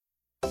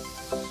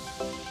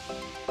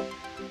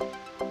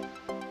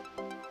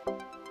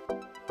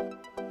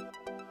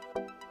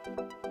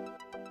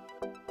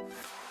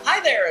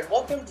Hi there, and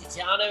welcome to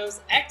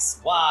Yano's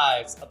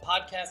Ex-Wives, a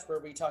podcast where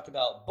we talk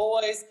about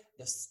boys,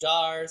 the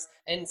stars,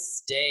 and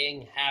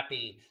staying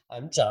happy.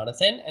 I'm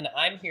Jonathan, and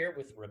I'm here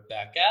with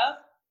Rebecca.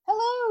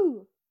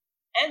 Hello.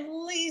 And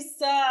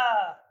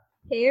Lisa.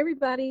 Hey,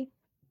 everybody.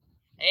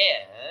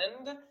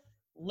 And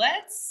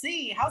let's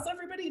see, how's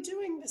everybody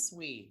doing this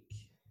week?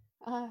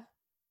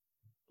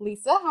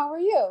 Lisa, how are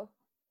you?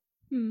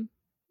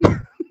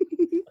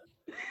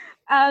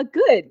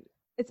 Good.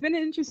 It's been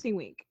an interesting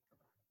week.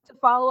 To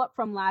follow up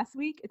from last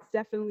week, it's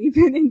definitely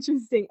been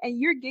interesting.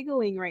 And you're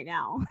giggling right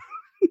now.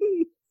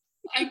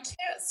 I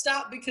can't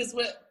stop because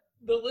what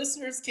the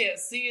listeners can't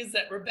see is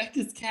that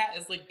Rebecca's cat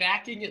is like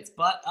backing its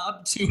butt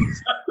up to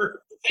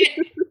her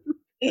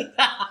face.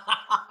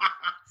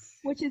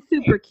 Which is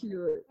super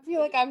cute. I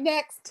feel like I'm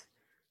next.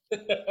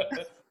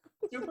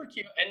 Super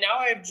cute. And now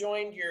I've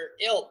joined your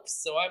ilk,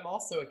 so I'm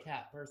also a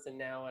cat person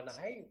now, and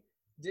I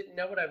didn't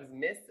know what I was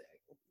missing.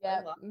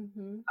 Yeah.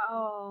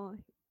 Oh,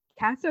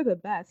 cats are the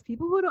best.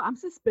 I'm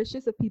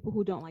suspicious of people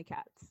who don't like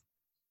cats.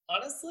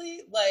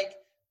 Honestly, like,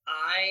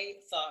 I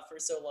thought for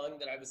so long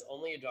that I was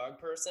only a dog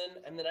person,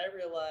 and then I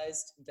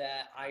realized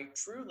that I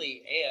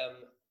truly am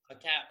a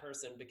cat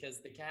person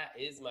because the cat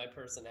is my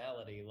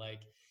personality.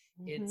 Like,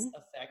 it's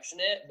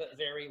affectionate, but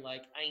very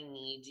like, I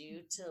need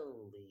you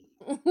to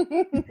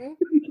leave.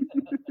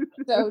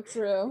 So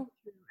true.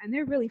 And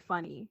they're really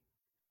funny.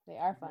 They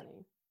are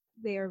funny.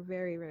 They are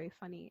very, very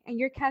funny. And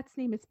your cat's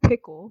name is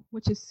Pickle,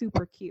 which is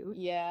super cute.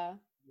 Yeah.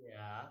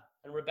 Yeah.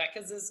 And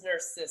Rebecca's is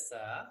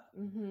Narcissa.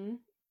 Mm-hmm.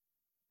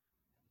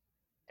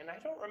 And I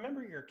don't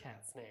remember your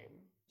cat's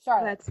name.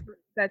 Charlotte.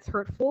 That's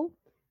hurtful,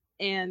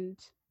 and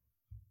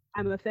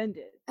I'm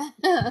offended.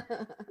 I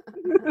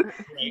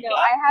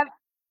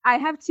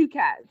have two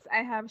cats. I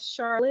have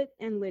Charlotte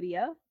and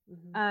Lydia.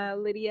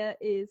 Lydia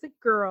is a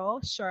girl.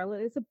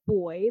 Charlotte is a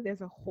boy.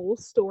 There's a whole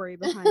story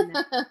behind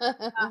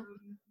that.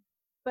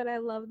 But I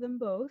love them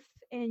both,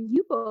 and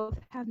you both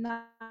have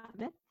not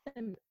met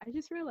them. I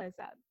just realized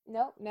that.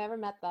 Nope, never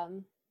met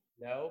them.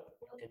 Nope.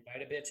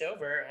 Invite a bitch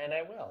over, and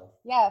I will.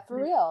 Yeah, for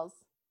reals.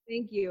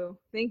 Thank you.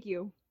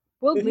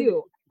 Will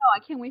do. Oh, I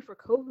can't wait for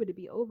COVID to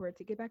be over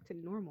to get back to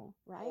normal.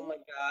 Right? Oh my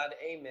God.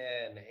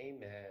 Amen.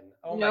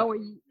 Oh No, my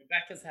God.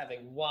 Rebecca's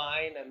having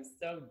wine. I'm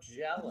so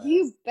jealous.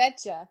 You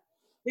betcha.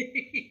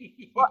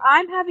 Well,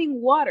 I'm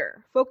having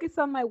water. Focus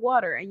on my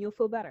water, and you'll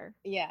feel better.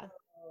 Yeah.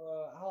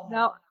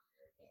 No.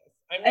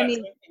 I'm not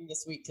drinking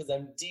this week because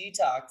I'm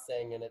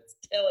detoxing and it's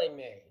killing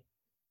me.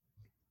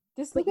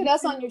 Just look at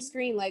us on your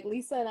screen. Like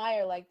Lisa and I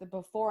are like the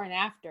before and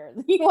after.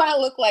 You want to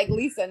look like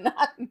Lisa,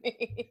 not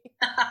me.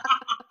 I'd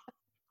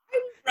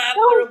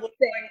rather look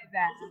like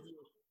that.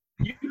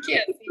 You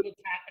can't see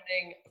what's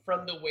happening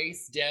from the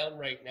waist down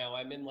right now.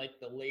 I'm in like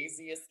the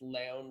laziest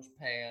lounge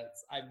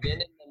pants. I've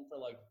been in them for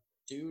like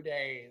 2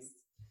 days.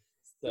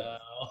 So.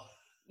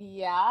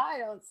 Yeah, I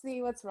don't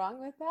see what's wrong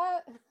with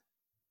that.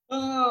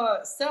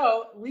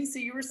 So, Lisa,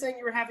 you were saying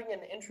you were having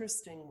an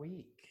interesting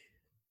week.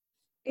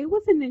 It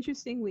was an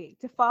interesting week.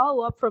 To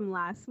follow up from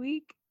last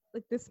week,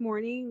 like this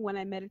morning when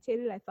I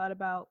meditated, I thought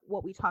about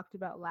what we talked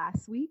about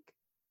last week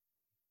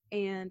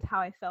and how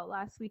I felt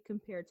last week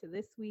compared to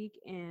this week,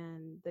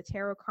 and the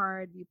tarot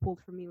card you pulled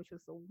for me, which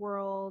was the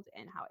World,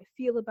 and how I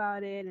feel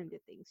about it, and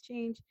did things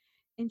change.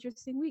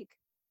 Interesting week.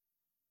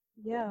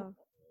 Yeah.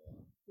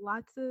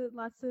 Lots of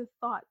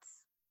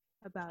thoughts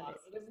about it.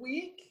 Positive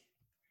week?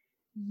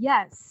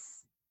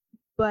 Yes,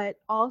 but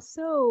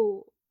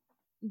also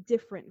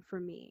different for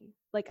me.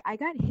 Like, I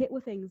got hit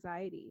with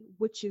anxiety,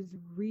 which is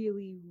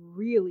really,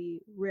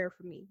 really rare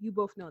for me. You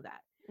both know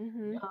that.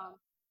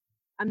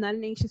 I'm not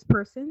an anxious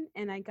person,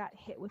 and I got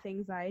hit with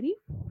anxiety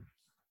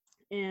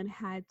and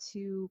had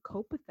to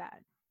cope with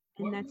that.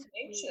 And what were you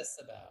anxious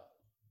about?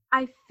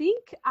 I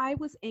think I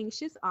was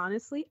anxious,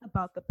 honestly,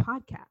 about the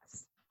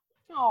podcast.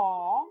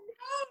 Aww.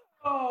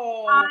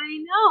 Oh,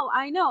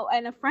 I know.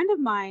 And a friend of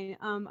mine,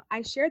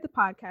 I shared the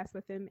podcast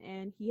with him,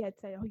 and he had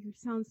said, "Oh, you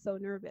sound so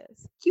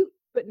nervous." Cute,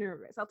 but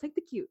nervous. I'll take the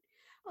cute.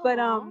 Aww. But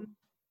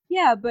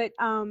yeah, but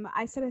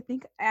I said I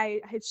think I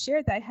had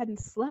shared that I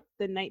hadn't slept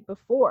the night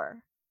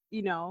before.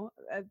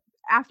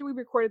 After we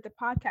recorded the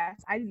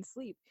podcast, I didn't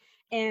sleep.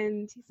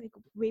 And he's like,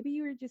 "Maybe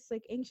you were just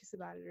like anxious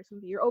about it or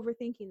something. You're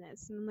overthinking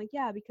this." And I'm like,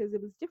 "Yeah, because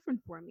it was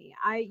different for me.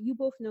 You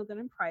both know that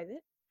I'm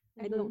private.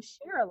 I don't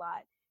share a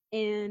lot."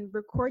 And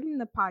recording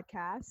the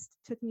podcast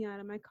took me out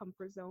of my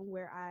comfort zone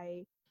where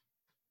I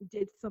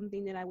did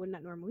something that I would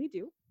not normally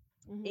do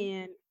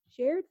and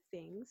shared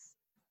things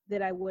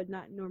that I would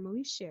not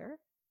normally share,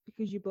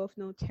 because you both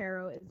know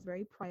tarot is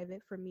very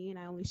private for me, and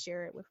I only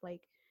share it with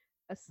like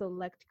a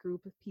select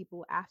group of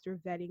people after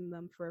vetting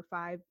them for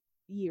 5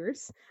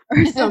 years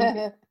or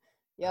something.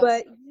 Yep.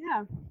 But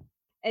yeah,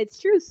 it's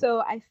true. So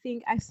I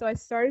think I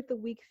started the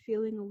week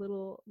feeling a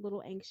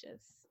little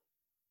anxious,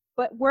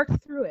 but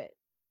worked through it.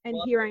 And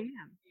here I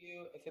am.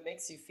 If it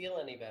makes you feel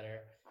any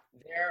better,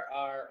 there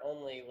are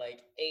only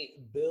like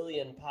 8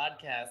 billion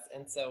podcasts,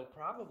 and so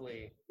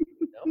probably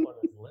no one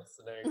is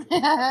listening.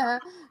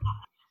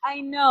 I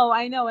know,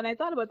 and I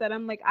thought about that.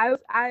 I'm like, I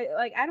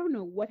don't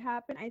know what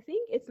happened. I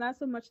think it's not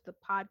so much the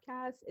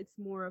podcast; it's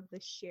more of the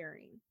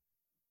sharing.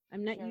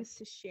 I'm not Sure. used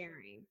to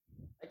sharing.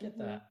 I get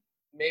Mhm. that.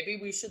 Maybe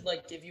we should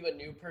like give you a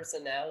new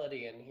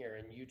personality in here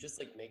and you just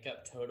like make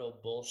up total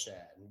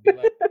bullshit and be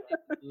like,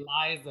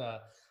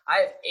 Liza, I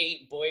have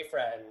 8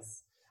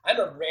 boyfriends. I'm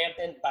a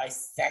rampant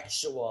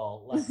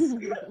bisexual. Like,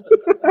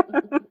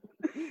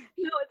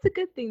 No, it's a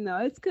good thing though.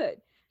 It's good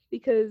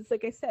because,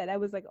 like I said, I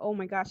was like, oh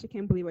my gosh, I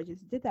can't believe I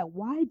just did that.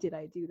 Why did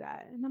I do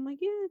that? And I'm like,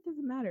 yeah, it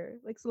doesn't matter.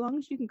 Like, so long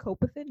as you can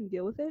cope with it and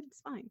deal with it,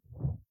 it's fine.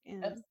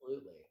 And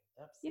absolutely.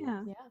 Absolutely.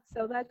 yeah, Yeah.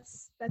 so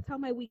that's how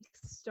my week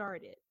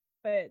started.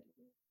 But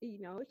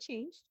it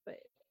changed, but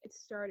it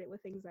started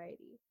with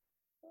anxiety,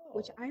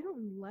 which Oh, I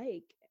don't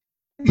like.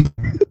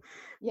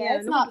 Yeah, Yeah,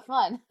 it's nobody. not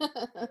fun.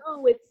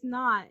 No, it's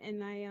not,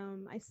 and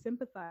I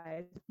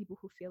sympathize with people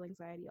who feel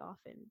anxiety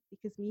often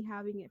because me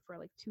having it for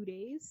like 2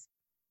 days,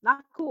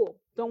 not cool.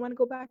 Don't want to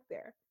go back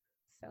there.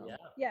 So yeah.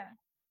 yeah,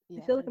 I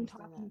Yeah, feel I like I'm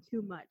understand talking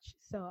too much.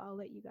 So I'll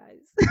let you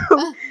guys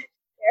that.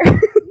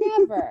 share.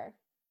 Never.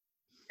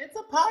 It's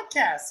a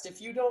podcast.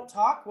 If you don't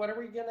talk, what are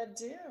we going to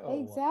do?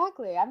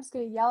 Exactly. I'm just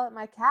gonna yell at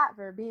my cat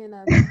for being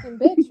a fucking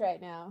bitch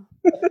right now.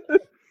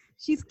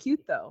 She's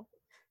cute though.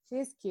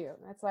 She's cute.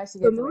 That's why she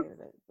But gets away with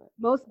it. But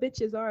most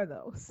bitches are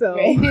though. So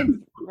right,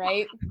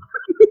 right.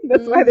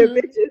 that's why they're Hmm.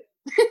 bitches.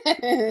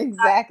 Not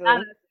Exactly.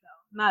 us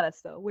though. Not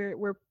us though.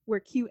 We're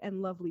cute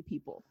and lovely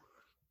people.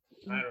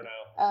 I don't know.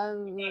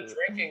 I'm not Um.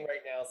 drinking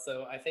right now,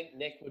 so I think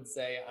Nick would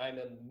say I'm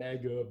a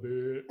mega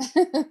bitch.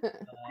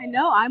 I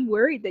know. I'm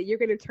worried that you're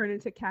going to turn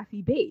into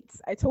Kathy Bates.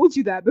 I told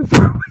you that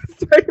before we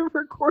started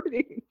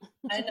recording.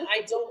 And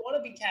I don't want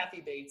to be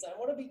Kathy Bates. I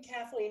want to be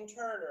Kathleen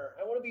Turner.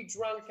 I want to be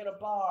drunk in a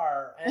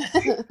bar and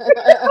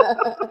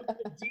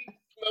a deep,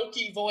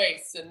 smoky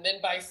voice, and then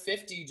by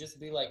 50, just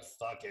be like,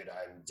 "Fuck it,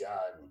 I'm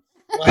done."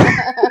 Like,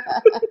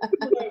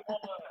 that's what I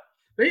want.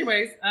 But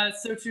anyways,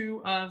 so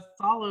to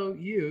follow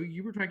you,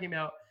 you were talking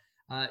about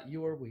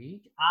your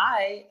week.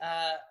 I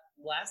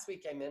last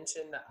week I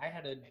mentioned that I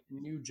had a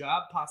new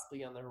job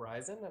possibly on the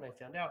horizon, and I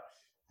found out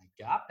I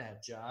got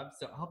that job,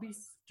 so I'll be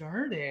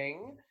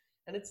starting,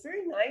 and it's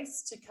very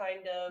nice to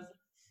kind of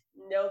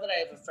know that I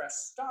have a fresh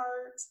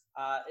start.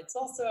 It's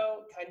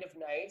also kind of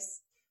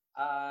nice.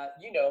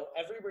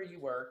 Everywhere you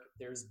work,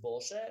 there's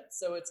bullshit,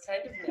 so it's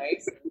kind of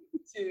nice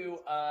to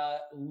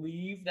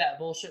leave that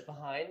bullshit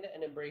behind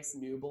and embrace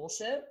new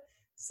bullshit.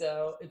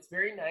 So it's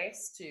very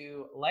nice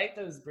to light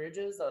those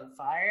bridges on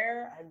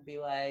fire and be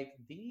like,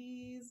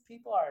 these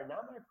people are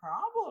not my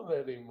problem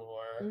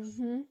anymore.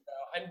 Hmm. So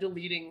I'm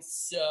deleting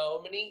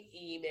so many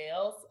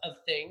emails of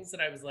things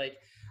that I was like,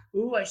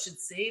 ooh, I should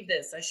save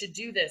this. I should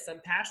do this. I'm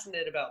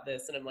passionate about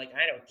this. And I'm like,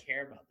 I don't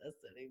care about this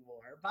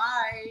anymore.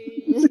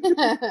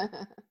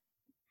 Bye.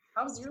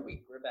 How was your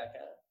week, Rebecca?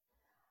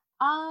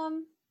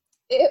 um,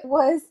 it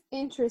was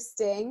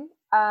interesting.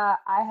 I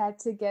had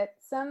to get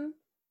some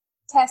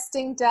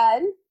testing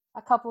done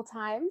a couple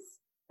times,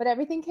 but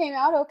everything came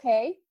out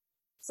okay.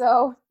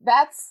 So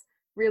that's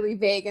really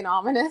vague and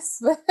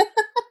ominous. But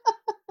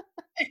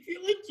I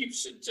feel like you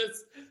should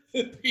just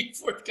be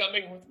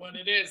forthcoming with what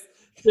it is.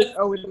 Just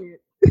own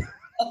it.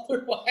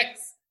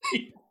 Otherwise,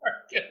 people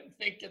are going to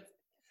think it's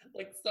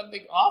like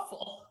something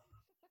awful.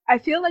 I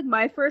feel like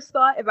my first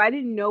thought, if I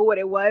didn't know what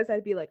it was,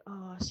 I'd be like,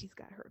 oh, she's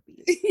got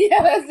herpes.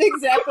 yeah, that's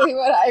exactly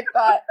what I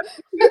thought.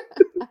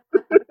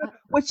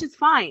 Which is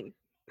fine.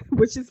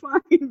 Which is fine.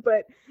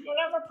 But You don't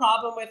have a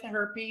problem with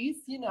herpes.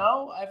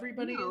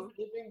 Everybody is no.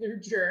 living their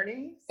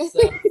journey. So.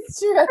 It's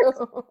true.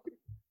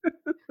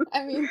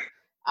 I mean,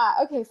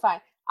 okay,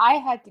 fine. I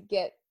had to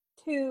get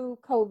 2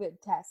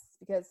 COVID tests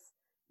because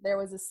there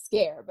was a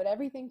scare, but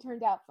everything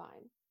turned out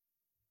fine.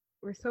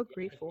 We're so Yeah,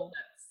 grateful.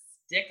 that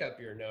stick up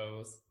your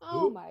nose.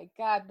 Oh Oop. my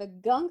God, the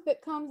gunk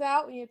that comes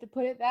out when you have to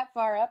put it that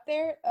far up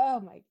there. Oh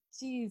my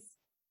jeez.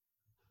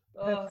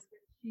 Oh, That's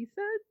what she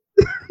said.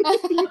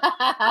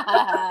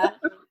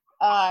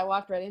 I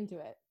walked right into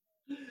it.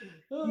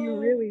 You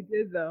really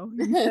did, though.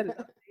 You said it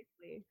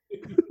nicely.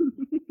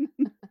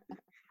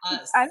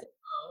 I,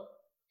 so,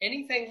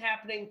 anything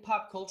happening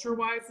pop culture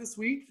wise this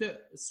week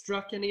that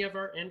struck any of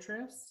our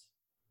interest?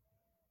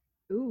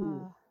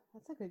 ooh,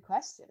 That's a good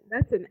question.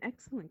 that's an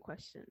excellent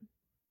question.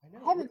 I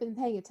know. I haven't been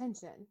paying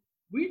attention.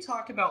 We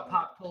talk about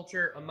pop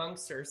culture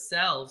amongst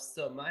ourselves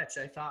so much.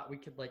 I thought we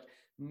could like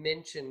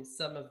mention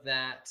some of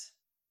that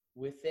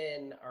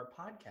within our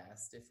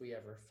podcast if we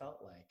ever felt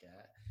like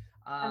it.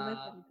 I like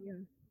that idea.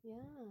 Yeah.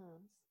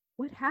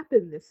 What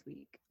happened this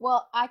week?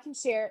 Well, I can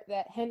share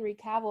that Henry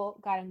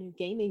Cavill got a new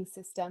gaming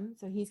system,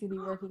 so he's going to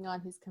be working on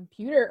his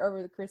computer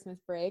over the Christmas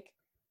break.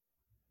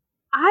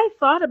 I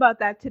thought about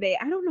that today.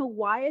 I don't know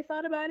why I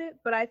thought about it,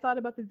 but I thought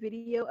about the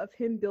video of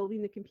him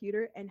building the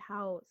computer and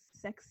how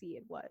sexy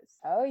it was.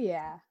 Oh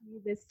yeah.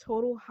 This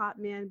total hot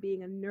man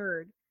being a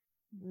nerd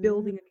Mm-hmm.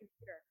 building a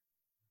computer.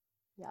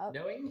 Yep.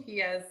 Knowing he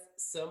has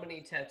so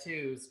many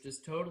tattoos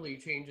just totally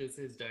changes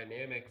his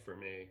dynamic for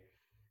me.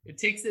 It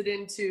takes it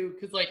into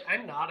because like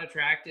I'm not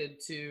attracted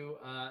to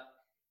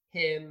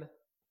him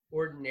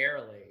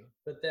ordinarily.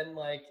 But then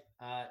like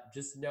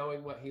just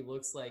knowing what he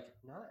looks like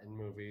not in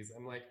movies,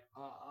 I'm like,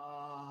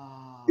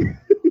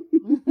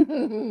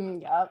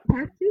 Yep.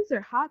 Tattoos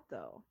are hot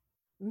though.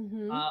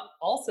 Mm-hmm.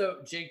 Also,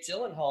 Jake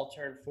Gyllenhaal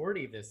turned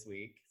 40 this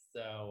week,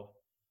 so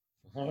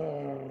Jake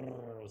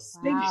Wow.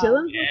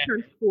 Gyllenhaal yeah.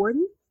 turned 40.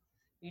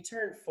 He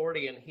turned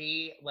 40 and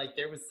he like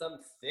there was some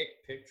thick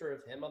picture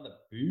of him on the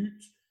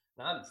beach,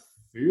 and I'm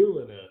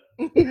feeling it.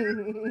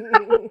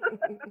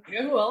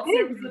 You know who else I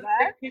there didn't was know a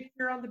that. thick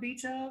picture on the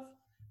beach of?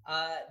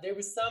 There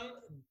was some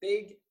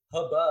big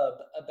hubbub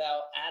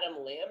about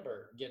Adam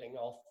Lambert getting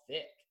all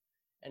thick.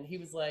 And he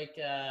was like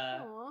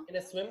Aw. in a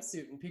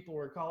swimsuit, and people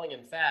were calling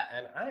him fat.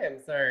 And I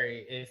am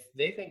sorry, if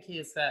they think he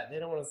is fat, they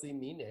don't want to see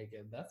me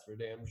naked. That's for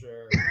damn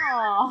sure.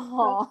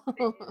 Aw.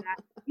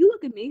 You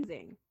look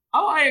amazing.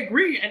 Oh, I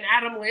agree. And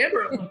Adam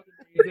Lambert looked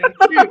amazing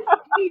too.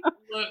 He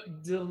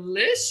looked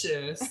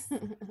delicious.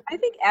 I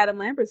think Adam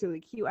Lambert's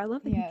really cute. I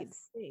love that he can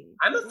Yes. sing.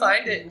 I'm gonna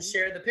find it and Mhm.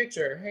 share the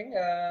picture. Hang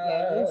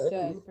Yeah, you on.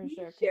 should for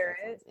sure. 'Cause Share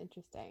that it. sounds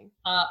interesting.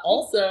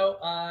 Also,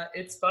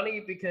 it's funny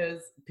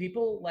because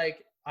people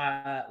like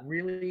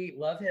really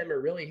love him or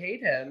really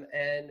hate him.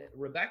 And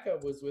Rebecca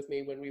was with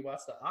me when we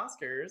watched the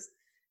Oscars,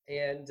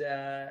 and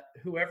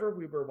whoever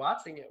we were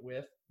watching it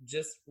with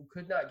just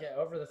could not get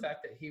over the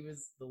fact that he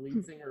was the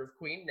lead singer of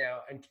Queen now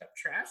and kept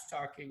trash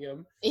talking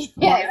him.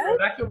 Yes. And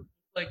Rebecca was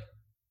like,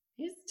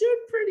 he's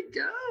doing pretty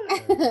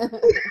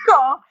good.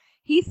 Oh,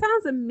 he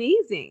sounds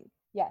amazing.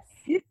 Yes.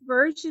 His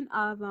version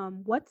of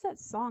what's that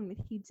song that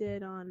he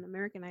did on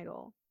American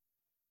Idol?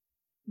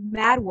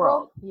 Mad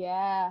World.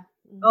 Yeah.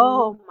 Mhm.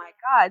 Oh my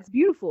God, it's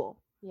beautiful.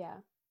 Yeah.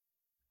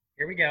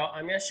 Here we go.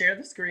 I'm gonna share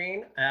the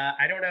screen.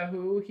 I don't know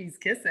who he's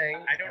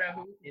kissing. I don't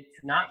know who.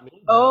 It's not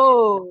me. Though.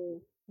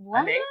 Oh,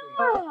 Wow. angry.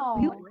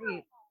 he looks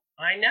great.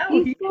 I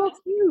know. He's so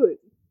cute.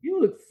 You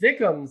look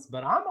thickums,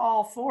 but I'm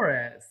all for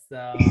it.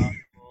 So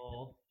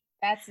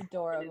That's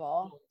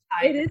adorable.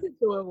 It is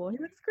adorable. He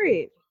looks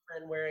great.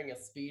 Friend wearing a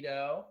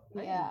Speedo.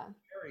 Yeah. I'm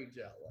very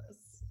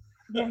jealous.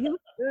 Yeah, he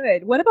looks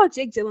good. What about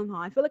Jake Gyllenhaal?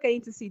 I feel like I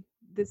need to see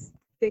this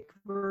thick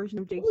version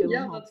of Jake Oh, yeah,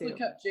 Gyllenhaal let's too.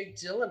 look up Jake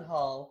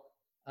Gyllenhaal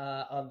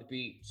on the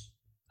beach.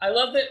 I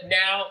love that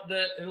now.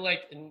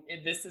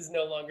 This is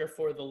no longer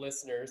for the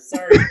listeners.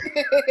 Sorry,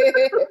 pick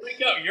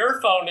up your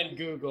phone and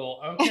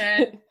Google.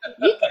 Okay.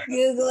 You can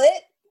Google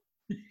it.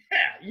 Yeah,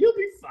 you'll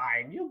be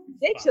fine. You'll be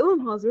Jake fine.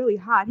 Gyllenhaal's really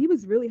hot. He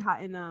was really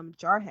hot in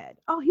Jarhead.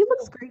 Oh, he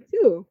looks great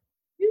too.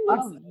 He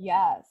looks Oh,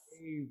 yes.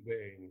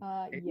 amazing.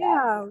 Yes.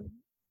 Yeah.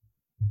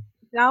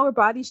 Now we're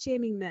body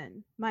shaming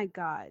men. My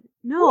God.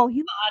 No, he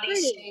looks Body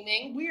great.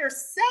 shaming. We are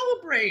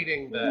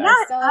celebrating We that. are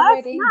Not us,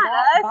 celebrating not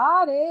that us.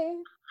 body.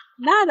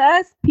 Not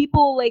us.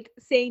 People like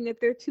saying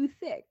that they're too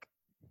thick.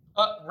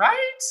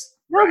 Right?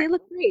 No, Right. they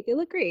look great. They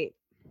look great.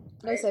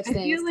 No such I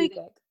thing feel as like-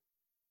 too thick.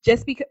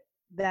 Just because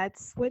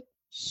that's what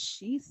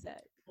she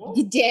said. Oh,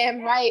 You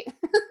damn right.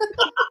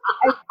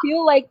 I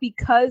feel like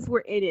because we're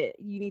in it,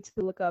 you need to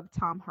look up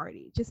Tom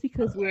Hardy. Just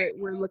because we're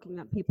looking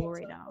up people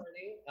right now.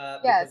 Yeah,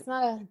 because it's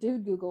not a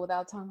dude Google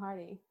without Tom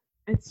Hardy.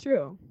 It's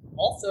true.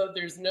 also,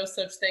 there's no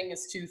such thing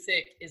as too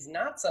thick is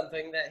not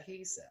something that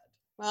he said.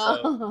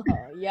 Oh,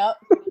 yep.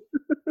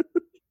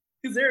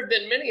 Because there have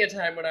been many a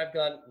time when I've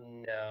gone,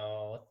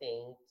 no,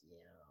 thank you.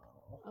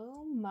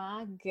 Oh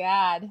my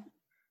God.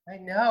 I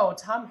know,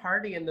 Tom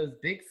Hardy and those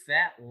big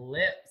fat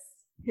lips.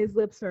 His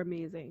lips are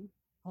amazing.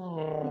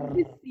 Oh.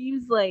 It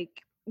seems like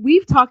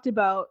we've talked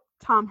about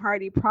Tom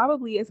Hardy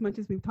probably as much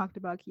as we've talked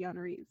about Keanu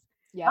Reeves.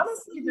 Yes.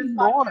 Honestly, this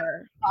podcast would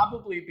More.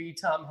 probably be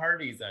Tom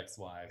Hardy's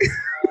ex-wife.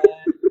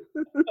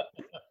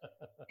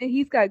 And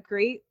he's got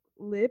great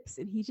lips,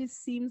 and he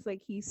just seems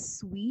like he's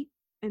sweet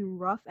and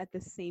rough at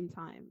the same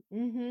time.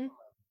 Mm-hmm.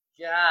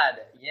 God,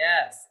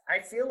 yes. I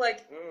feel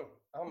like,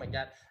 oh my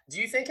God. Do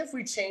you think if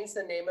we changed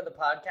the name of the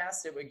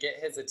podcast, it would get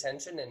his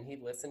attention and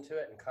he'd listen to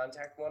it and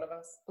contact one of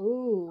us?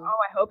 Ooh. Oh,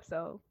 I hope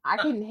so. I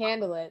couldn't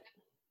handle it.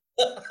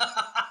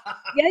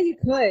 Yeah, you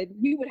could.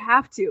 You would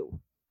have to.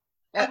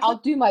 I'll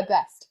do my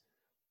best.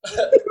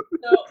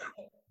 No.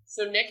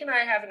 So Nick and I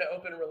have an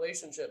open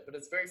relationship, but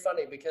it's very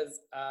funny because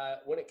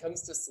when it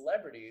comes to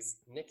celebrities,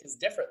 Nick is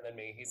different than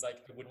me. He's like,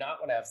 I would not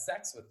want to have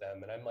sex with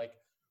them. And I'm like,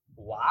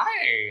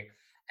 why?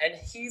 And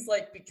he's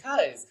like,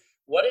 because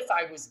what if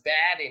I was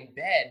bad in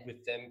bed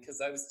with them because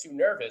I was too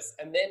nervous?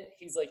 And then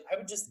he's like, I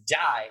would just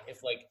die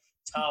if like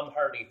Tom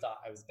Hardy thought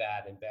I was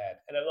bad in bed.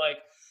 And I'm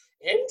like,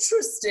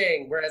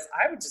 interesting. Whereas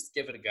I would just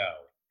give it a go.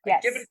 I'd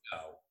Yes. give it a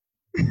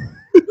go.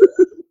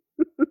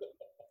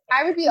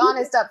 I would be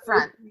honest up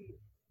front.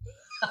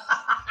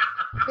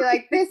 Be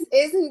like, this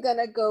isn't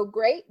gonna go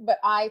great, but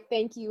I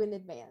thank you in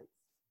advance.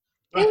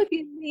 It would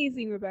be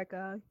amazing,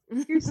 Rebecca.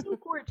 You're so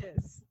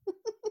gorgeous.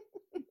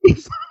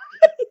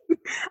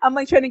 I'm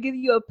like trying to give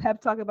you a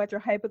pep talk about your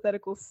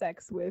hypothetical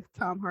sex with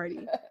Tom Hardy.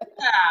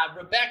 Yeah,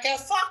 Rebecca,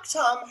 fuck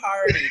Tom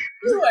Hardy.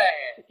 Do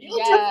it. You'll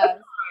do Yes.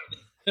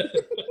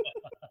 it.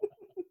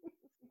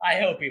 I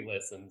hope he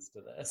listens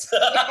to this.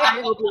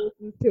 I hope he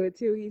listens to it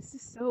too.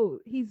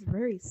 He's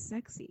very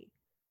sexy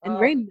and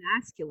very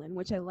masculine,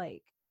 which I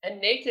like. And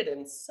naked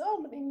in so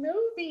many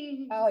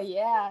movies. Oh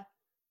yeah.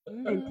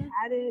 And Mhm.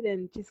 tatted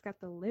and just got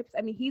the lips.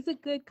 I mean, he's a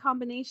good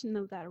combination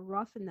of that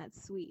rough and that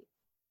sweet.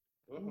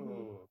 Mhm.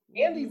 Mhm.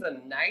 And he's a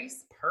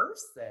nice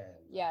person.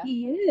 Yeah.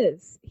 He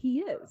is.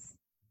 He is.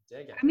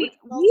 Dig it. I mean, Which is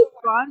we also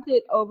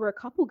bonded over a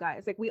couple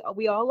guys. Like we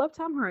all love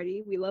Tom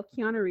Hardy. We love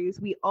Keanu Reeves.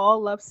 We all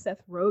love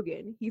Seth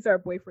Rogen. He's our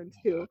boyfriend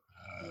too.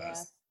 Yeah.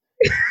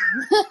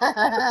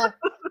 I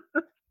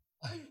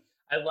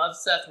love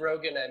Seth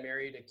Rogen. I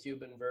married a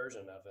Cuban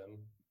version of him.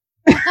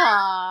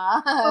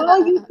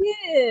 Oh, you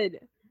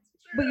did.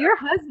 But your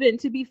husband,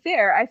 to be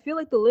fair, I feel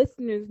like the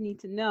listeners need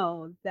to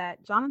know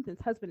that Jonathan's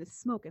husband is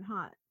smoking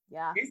hot.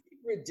 Yeah. He's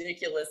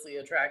ridiculously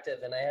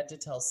attractive, and I had to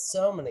tell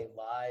so many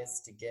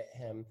lies to get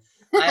him.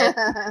 I had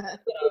to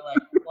pretend that I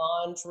liked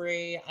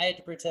laundry. I had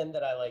to pretend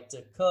that I liked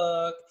to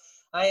cook.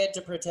 I had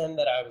to pretend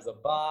that I was a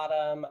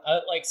bottom.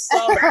 Like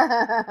so many.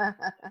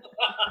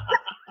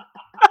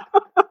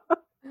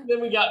 Then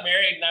we got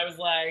married, and I was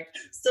like,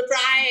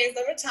 "Surprise!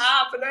 I'm a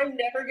top, and I'm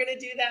never gonna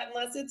do that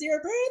unless it's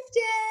your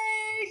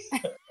birthday."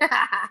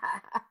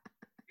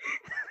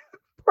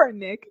 Poor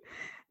Nick.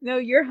 No,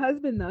 your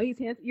husband though, he's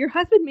handsome. Your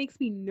husband makes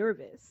me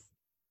nervous,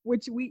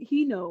 which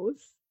he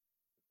knows.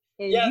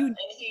 And Yes, you and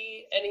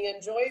he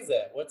enjoys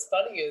it. What's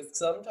funny is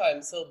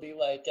sometimes he'll be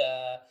like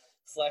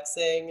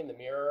flexing in the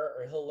mirror,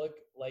 or he'll look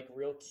like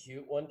real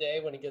cute one day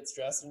when he gets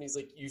dressed, and he's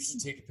like, "You should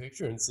take a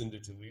picture and send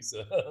it to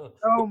Lisa."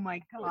 Oh my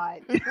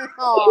god.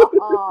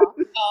 Aw.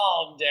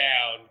 Calm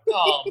down,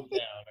 I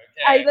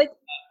okay? like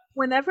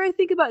whenever I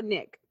think about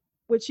Nick,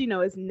 which you know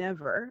is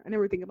never. I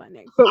never think about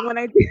Nick. But when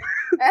I do,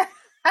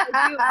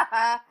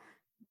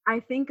 I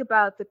think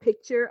about the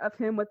picture of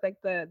him with like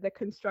the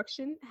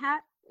construction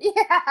hat.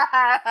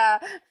 Yeah.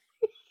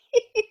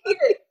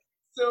 Okay,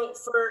 so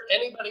for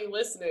anybody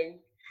listening,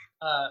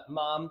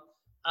 Mom,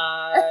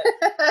 uh,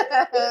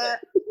 when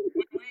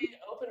we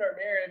open our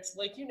marriage,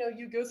 like,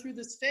 you go through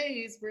this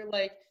phase where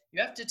like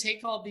you have to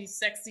take all these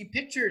sexy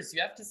pictures,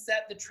 you have to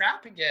set the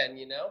trap again.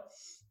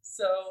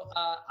 So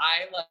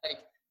I like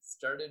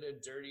started a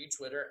dirty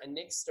Twitter, and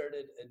Nick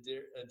started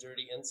a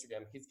dirty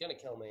Instagram. He's gonna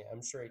kill me.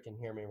 I'm sure he can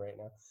hear me right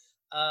now.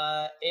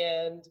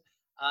 And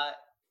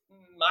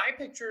my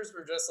pictures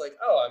were just like,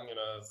 oh, I'm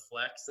gonna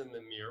flex in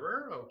the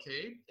mirror,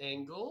 okay,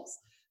 angles.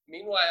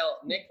 Meanwhile,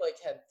 Nick like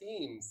had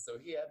themes, so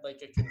he had like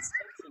a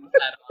construction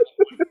hat on,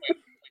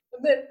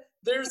 and then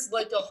there's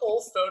like a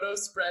whole photo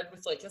spread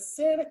with like a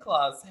Santa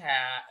Claus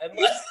hat, and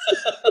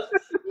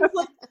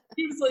like,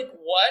 he was like,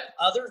 "What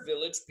other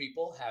village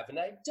people haven't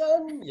I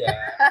done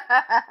yet?"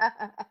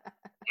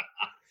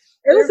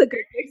 It was They're a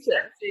good very picture.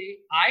 sexy.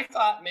 I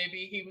thought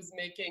maybe he was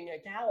making a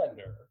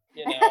calendar.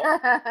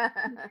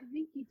 I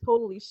think he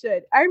totally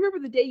should. I remember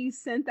the day you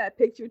sent that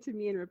picture to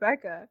me and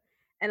Rebecca,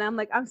 and I'm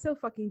like, I'm so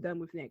fucking done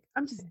with Nick.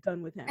 I'm just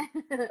done with him.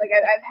 Like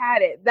I've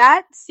had it.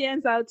 That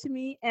stands out to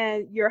me.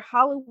 And your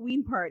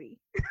Halloween party,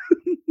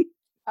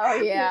 Oh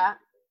yeah.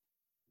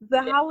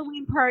 the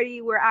Halloween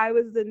party where I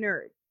was the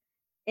nerd,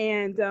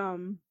 and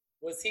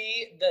Was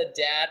he the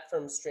dad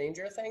from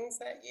Stranger Things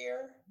that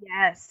year?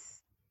 yes,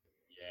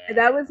 Yeah.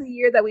 that was the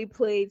year that we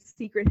played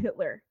Secret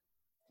Hitler.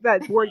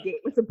 That board game.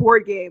 It's a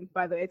board game,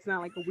 by the way. It's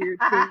not like a weird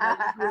thing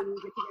that we do when we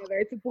get together.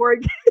 It's a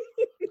board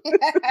game.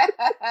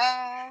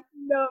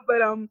 No, but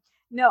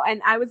no,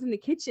 and I was in the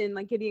kitchen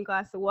like getting a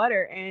glass of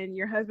water, and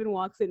your husband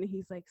walks in and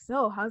he's like,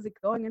 "So, how's it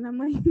going?" And I'm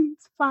like,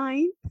 "It's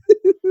fine."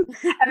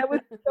 And I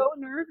was so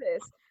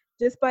nervous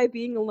just by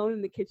being alone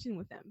in the kitchen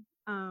with him.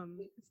 So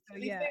To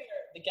be yeah. fair,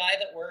 the guy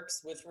that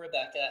works with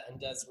Rebecca and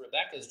does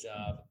Rebecca's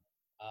job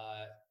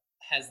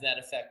has that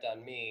effect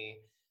on me.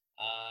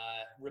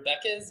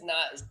 Rebecca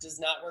does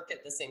not work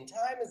at the same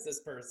time as this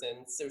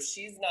person, so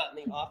she's not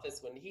in the office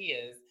when he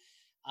is,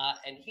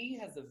 and he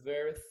has a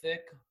very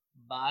thick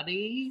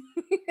body.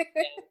 And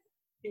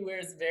he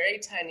wears very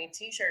tiny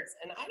t-shirts,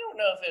 and I don't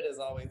know if it is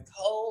always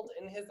cold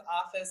in his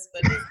office,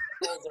 but his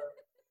nipples are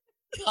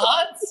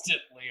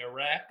constantly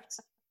erect,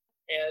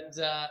 and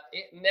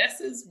it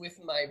messes with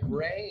my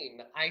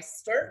brain. I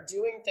start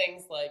doing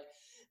things like,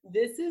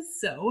 "This is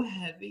so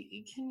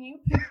heavy. Can you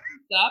pick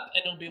this up?"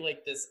 And it'll be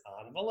like this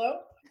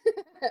envelope.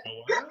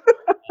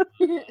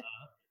 Sure.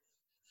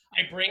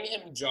 I bring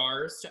him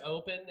jars to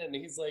open, and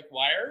he's like,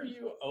 "Why are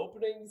you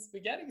opening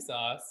spaghetti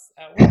sauce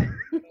at work?"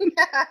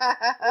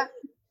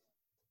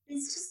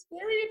 He's just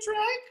very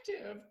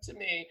attractive to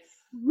me.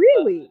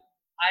 Really?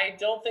 I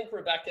don't think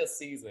Rebecca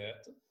sees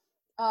it.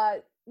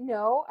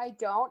 No, I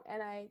don't,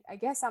 and I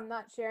guess I'm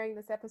not sharing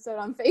this episode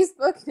on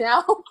Facebook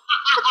now.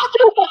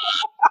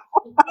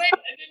 Wait,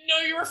 I didn't know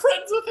you were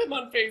friends with him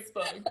on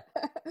Facebook.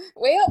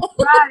 Well,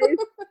 Guys,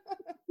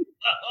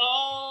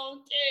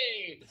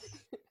 Okay.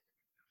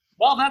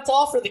 Well, that's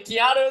all for the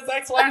Keanu's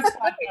ex-wives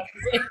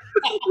podcast.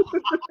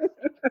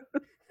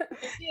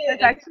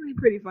 that's actually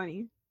pretty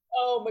funny.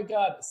 Oh my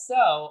god.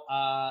 So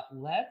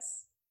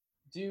let's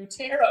do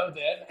tarot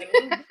then and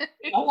move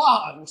it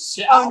along,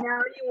 shall Oh,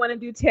 now you want to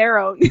do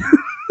tarot.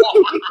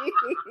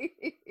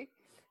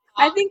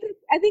 I think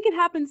it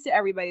happens to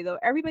everybody though.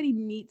 Everybody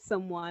meets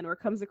someone or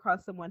comes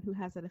across someone who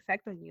has an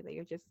effect on you that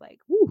you're just like,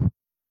 whoo,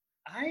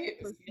 I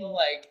person. feel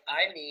like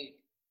I meet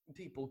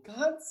people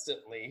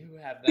constantly who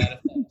have that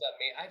effect on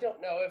me. I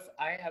don't know if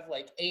I have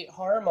like 8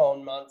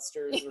 hormone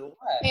monsters or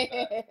what,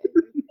 but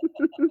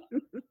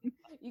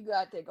You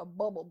gotta take a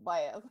bubble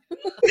bath.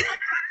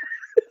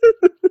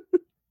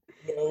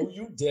 no,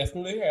 you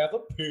definitely have a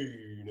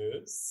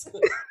penis.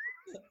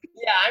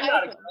 Yeah, I'm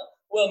not a I- girl.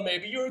 Well,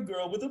 maybe you're a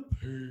girl with a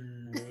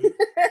penis.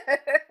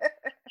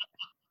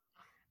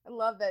 I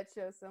love that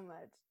show so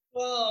much.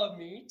 Oh,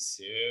 me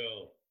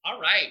too. All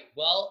right.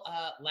 Well,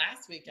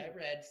 last week I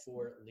read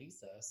for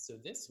Lisa, so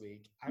this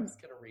week I was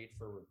going to read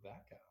for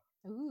Rebecca.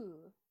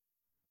 Ooh.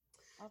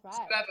 All Do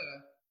right. you have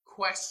a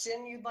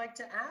question you'd like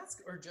to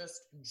ask, or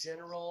just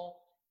general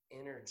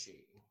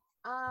energy?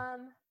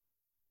 I'm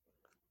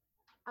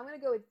gonna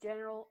go with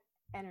general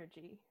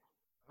energy.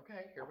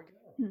 Okay, here we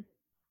go.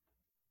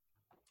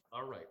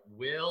 All right.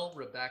 Will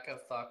Rebecca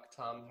fuck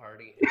Tom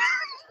Hardy?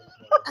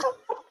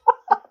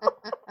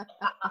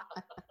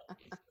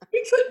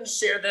 We couldn't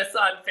share this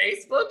on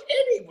Facebook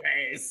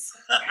anyways.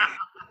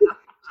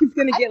 He's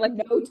gonna I get like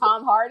don't know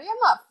Tom Hardy. I'm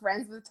not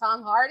friends with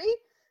Tom Hardy.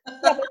 yeah,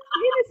 but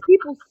famous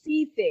people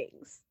see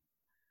things.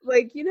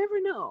 Like you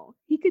never know.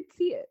 He could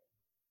see it.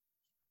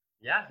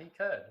 Yeah, he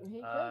could.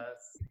 He could.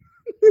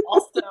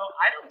 Also,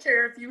 I don't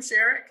care if you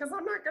share it because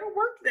I'm not going to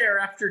work there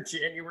after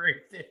January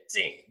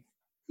 15th.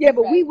 Yeah,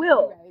 but we Right,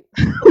 will. right.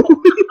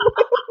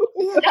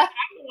 Yeah,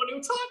 I'm the one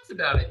who talks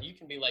about it. You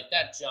can be like,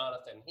 that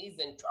Jonathan, he's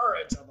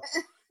incorrigible.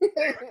 All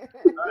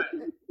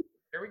right,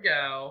 here we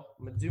go.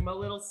 I'm going to do my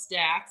little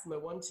stacks, my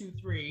 1, 2,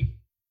 3.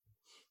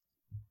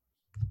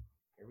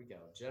 Here we go.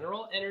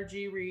 General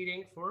energy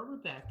reading for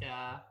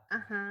Rebecca.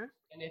 Uh-huh.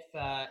 And if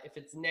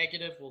it's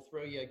negative, we'll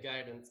throw you a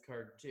guidance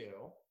card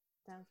too.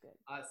 Sounds good.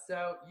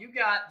 So you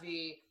got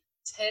the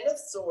 10 of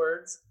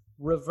Swords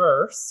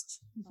reversed,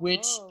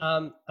 which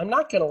Oh. I'm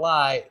not gonna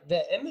lie,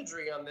 the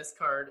imagery on this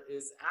card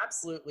is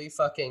absolutely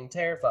fucking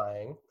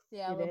terrifying.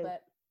 Yeah, a It little is.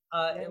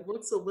 bit. It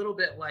looks a little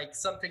bit like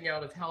something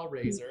out of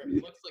Hellraiser.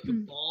 It looks like a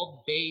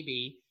bald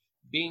baby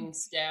being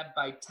stabbed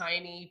by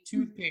tiny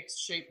toothpicks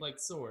shaped like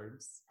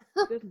swords.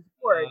 Good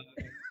Lord.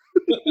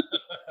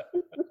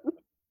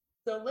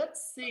 So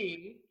let's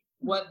see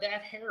what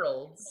that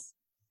heralds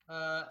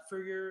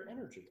for your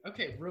energy.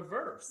 Okay,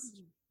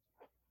 reversed.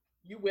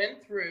 You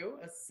went through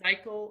a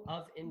cycle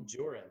of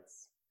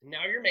endurance.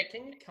 Now you're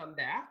making a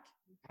comeback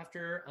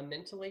after a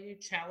mentally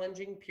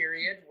challenging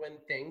period when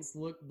things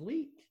look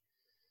bleak.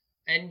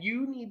 And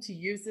you need to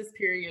use this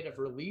period of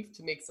relief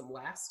to make some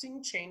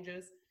lasting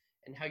changes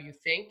in how you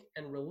think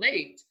and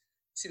relate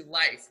to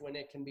life when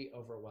it can be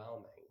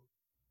overwhelming.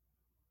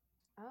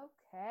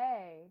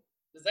 Okay.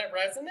 Does that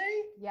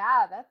resonate?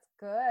 Yeah, that's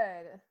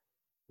good.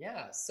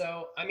 Yeah.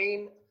 So, I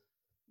mean,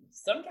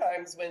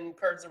 sometimes when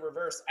cards are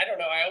reversed, I don't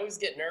know, I always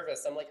get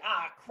nervous. I'm like,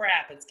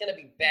 crap, it's going to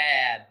be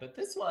bad. But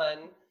this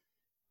one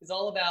is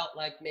all about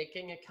like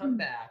making a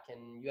comeback,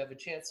 and you have a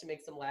chance to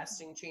make some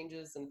lasting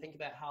changes and think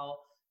about how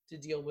to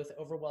deal with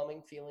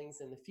overwhelming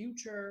feelings in the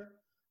future.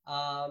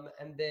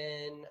 And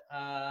then,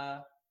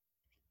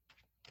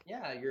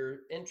 yeah, you're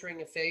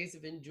entering a phase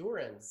of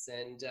endurance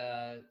and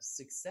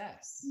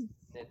success.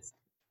 It's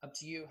up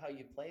to you how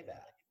you play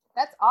that.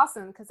 That's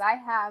awesome because I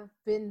have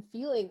been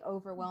feeling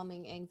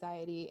overwhelming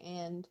anxiety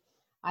and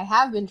I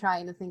have been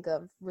trying to think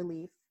of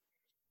relief.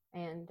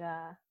 And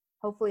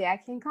hopefully I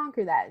can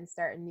conquer that and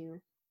start a new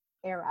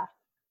era.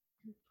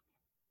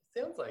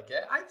 Sounds like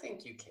it. I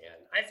think you can.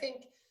 I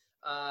think,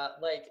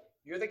 like,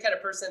 you're the kind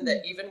of person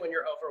that even when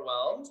you're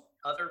overwhelmed,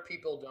 other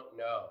people don't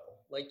know.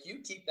 Like, you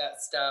keep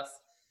that stuff.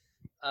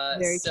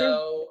 Very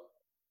So,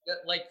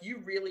 like,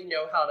 you really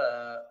know how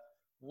to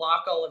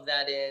lock all of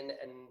that in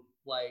and,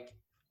 like,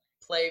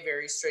 play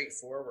very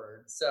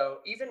straightforward. So,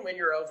 even when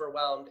you're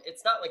overwhelmed,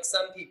 it's not like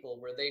some people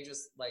where they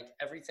just, like,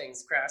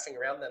 everything's crashing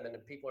around them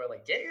and people are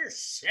like, get your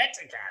shit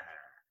together.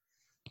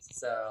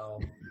 So,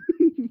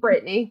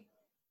 Brittany.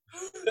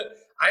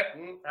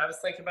 I was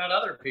thinking about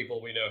other people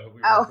we know who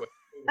we Oh. work with.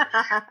 When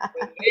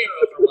they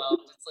are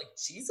overwhelmed, it's like,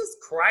 Jesus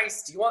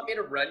Christ, do you want me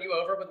to run you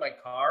over with my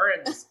car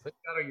and just put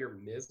you out of your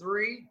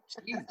misery?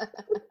 Jesus.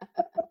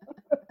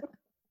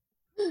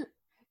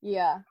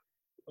 Yeah.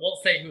 I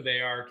won't say who they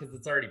are because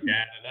it's already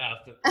bad enough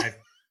that I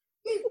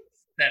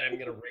said I'm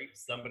gonna rape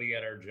somebody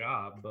at our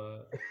job,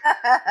 but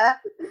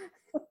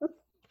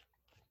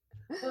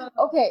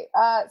Okay,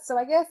 so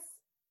I guess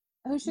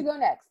who should go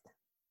next?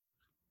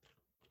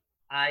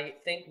 I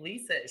think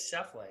Lisa is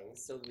shuffling,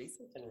 so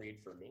Lisa can read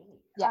for me.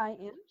 Yeah. I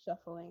am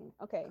shuffling.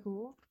 Okay.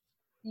 Cool.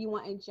 You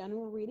want a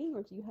general reading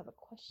or do you have a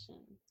question?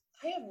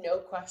 I have no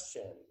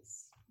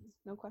questions.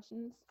 No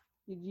questions?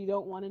 You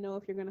don't want to know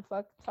if you're going to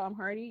fuck Tom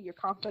Hardy? You're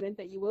confident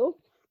that you will?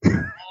 I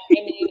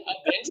mean,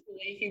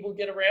 eventually he will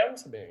get around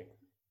to me.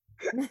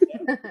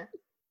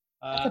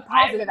 That's a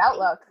positive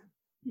outlook.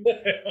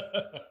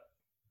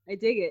 I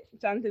dig it.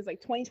 Jonathan's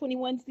like,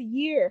 2021's the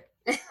year.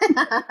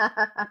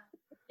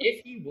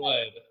 If he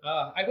would,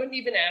 I wouldn't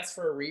even ask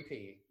for a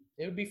repeat.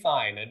 It would be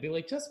fine. I'd be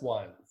like, just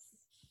once.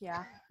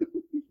 Yeah.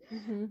 All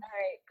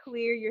right,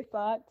 clear your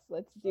thoughts.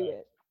 Let's do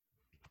it.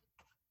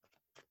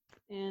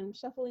 And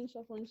shuffling.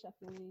 We'll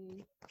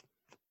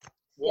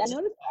Yeah, I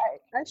noticed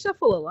I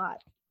shuffle a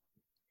lot.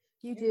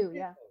 You do,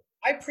 yeah.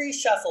 I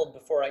pre-shuffled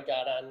before I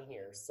got on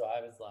here, so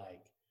I was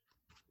like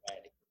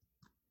ready.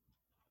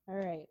 All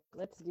right,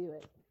 let's do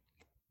it.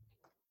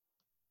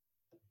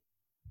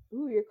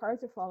 Ooh, your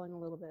cards are falling a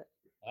little bit.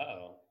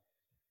 Oh.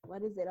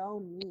 What does it all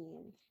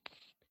mean?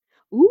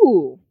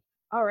 Ooh,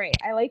 all right,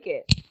 I like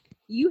it.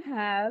 You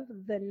have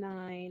the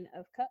 9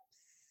 of Cups.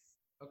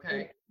 Okay.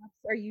 And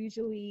cups are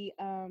usually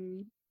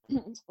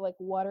like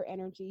water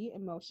energy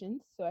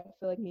emotions. So I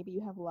feel like maybe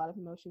you have a lot of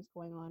emotions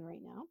going on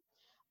right now.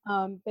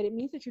 But it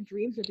means that your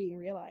dreams are being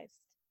realized.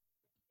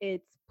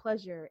 It's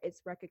pleasure,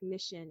 it's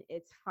recognition,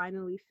 it's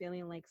finally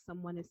feeling like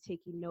someone is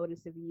taking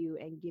notice of you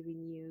and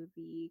giving you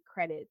the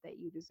credit that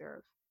you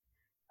deserve,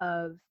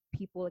 of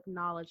people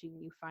acknowledging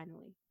you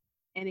finally.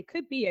 And it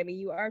could be, I mean,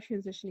 you are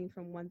transitioning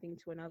from one thing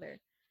to another.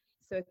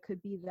 So it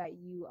could be that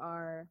you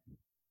are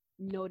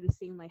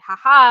noticing, like,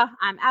 haha,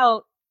 I'm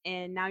out.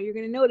 And now you're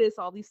going to notice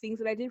all these things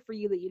that I did for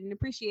you that you didn't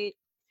appreciate.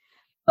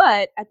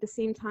 But at the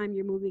same time,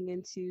 you're moving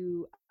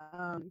into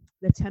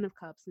the 10 of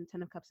Cups, and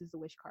 10 of Cups is the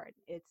wish card.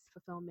 It's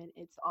fulfillment.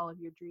 It's all of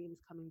your dreams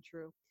coming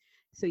true.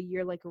 So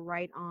you're like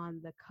right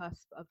on the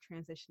cusp of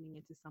transitioning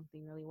into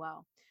something really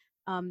well.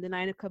 The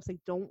 9 of Cups, like,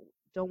 don't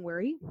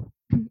worry.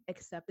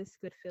 Accept this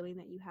good feeling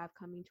that you have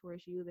coming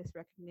towards you, this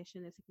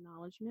recognition, this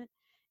acknowledgement,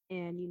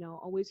 and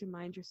always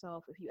remind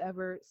yourself, if you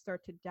ever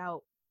start to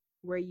doubt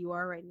where you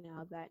are right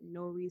now, that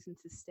no reason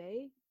to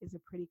stay is a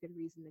pretty good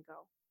reason to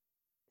go.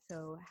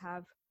 So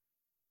have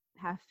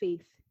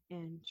faith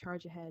and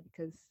charge ahead,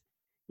 because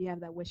you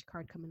have that wish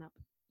card coming up.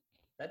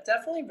 That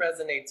definitely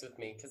resonates with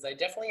me, because I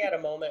definitely had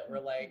a moment where,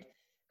 like,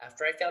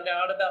 after I found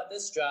out about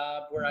this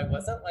job, where I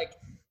wasn't like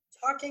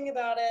talking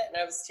about it, and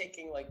I was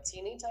taking like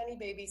teeny tiny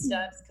baby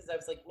steps, because I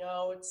was like,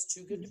 no, it's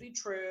too good to be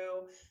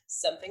true.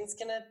 Something's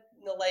gonna,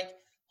 like,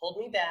 hold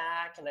me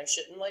back, and I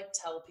shouldn't like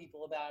tell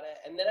people about it.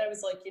 And then I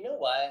was like, you know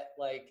what?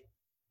 Like,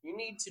 you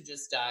need to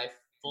just dive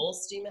full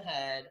steam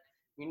ahead.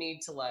 You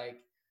need to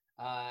like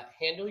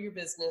handle your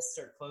business,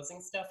 start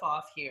closing stuff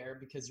off here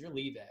because you're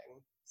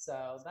leaving.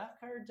 So that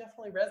card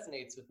definitely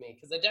resonates with me,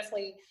 because I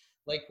definitely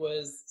like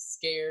was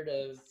scared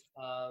of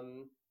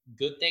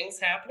good things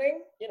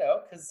happening,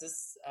 because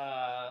this,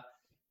 I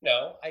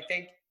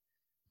think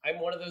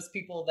I'm one of those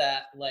people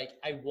that like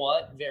I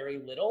want very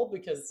little,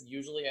 because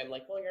usually I'm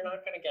like, well, you're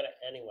not going to get it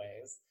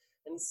anyways.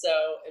 And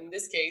so in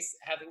this case,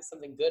 having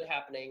something good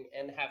happening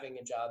and having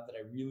a job that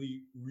I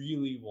really,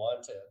 really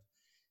wanted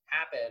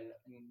happen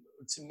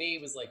to me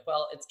was like,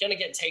 well, it's going to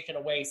get taken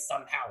away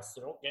somehow, so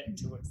don't get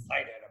too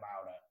excited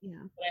about it.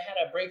 Yeah. But I had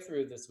a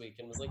breakthrough this week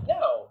and was like,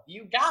 no,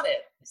 you got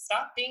it.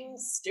 Stop being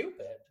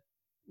stupid.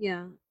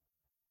 Yeah.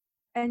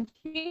 And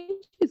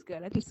change is good.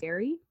 I think it's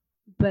scary,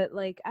 but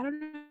like, I don't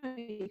know,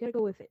 you gotta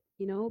go with it,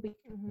 because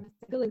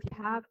I feel like if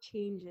you have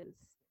changes,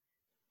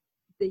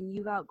 then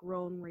you've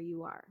outgrown where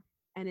you are.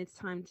 And it's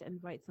time to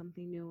invite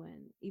something new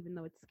in, even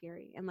though it's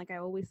scary. And like I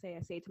always say,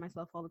 I say it to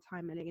myself all the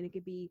time, and it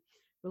could be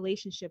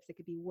relationships, it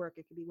could be work,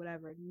 it could be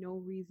whatever. No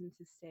reason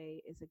to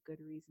stay is a good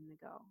reason to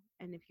go.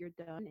 And if you're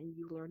done and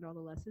you learned all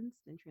the lessons,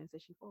 then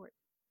transition forward.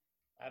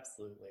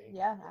 Absolutely.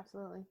 Yeah,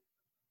 absolutely.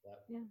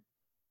 Yep. Yeah.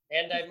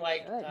 And I'm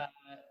like,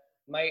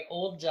 my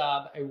old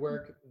job, I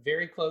work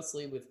very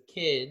closely with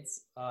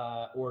kids,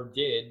 or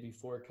did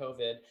before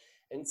COVID.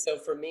 And so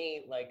for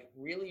me, like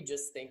really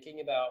just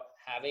thinking about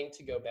having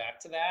to go back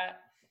to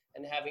that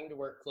and having to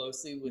work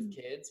closely with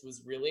kids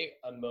was really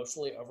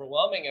emotionally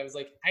overwhelming. I was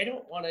like, I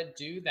don't want to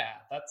do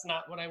that. That's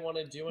not what I want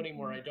to do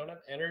anymore. I don't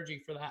have energy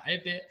for that. I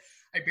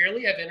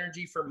barely have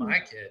energy for my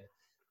kid.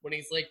 When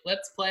he's like,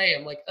 let's play,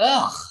 I'm like,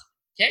 ugh,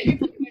 can't you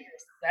play by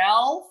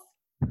yourself?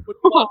 Would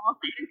you want a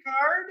credit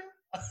card?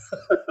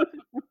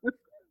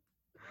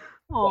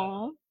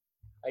 Aww.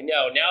 I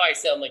know. Now I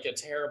sound like a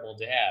terrible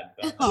dad.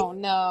 But Oh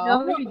no.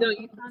 No, you don't.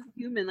 You sound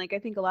human. Like, I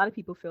think a lot of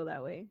people feel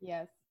that way.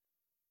 Yes.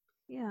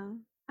 Yeah.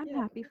 I'm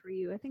happy for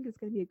you. I think it's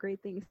going to be a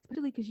great thing,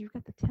 especially because you've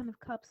got the 10 of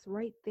Cups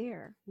right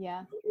there.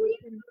 Yeah.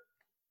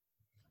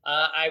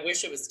 I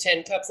wish it was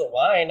 10 cups of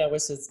wine. I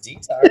wish it's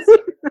detox.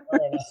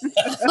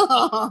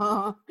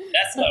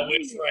 That's my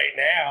wish right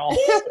now.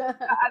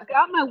 I've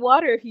got my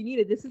water if you need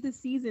it. This is the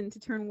season to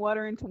turn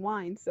water into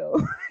wine, so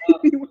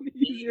you want to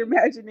use your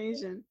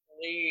imagination.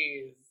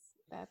 Please.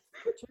 That's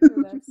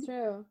true. That's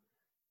true.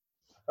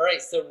 All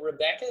right, so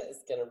Rebecca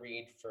is going to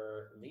read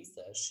for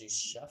Lisa. She's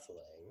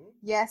shuffling.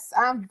 Yes,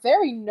 I'm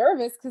very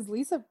nervous because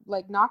Lisa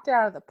like knocked it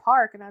out of the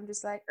park, and I'm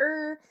just like,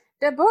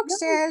 the book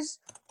says.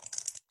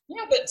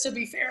 Yeah, but to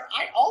be fair,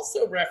 I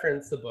also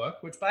referenced the book,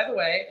 which, by the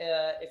way,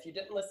 if you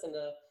didn't listen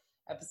to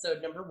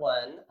episode number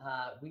 1,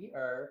 we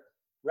are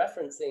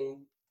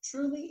referencing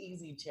Truly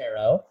Easy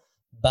Tarot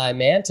by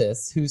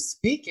Mantis, who's,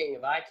 speaking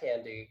of eye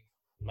candy,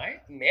 my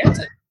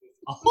Mantis is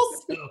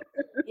also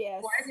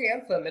quite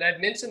handsome. And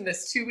I've mentioned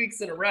this 2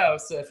 weeks in a row,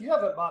 so if you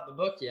haven't bought the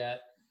book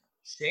yet,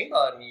 shame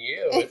on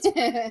you. It's for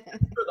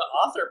the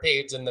author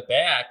page in the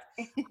back.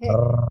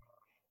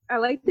 I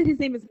like that his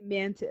name is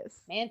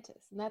Mantis.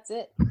 Mantis, and that's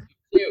it.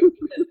 do,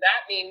 because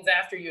that means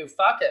after you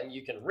fuck him,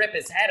 you can rip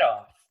his head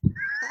off.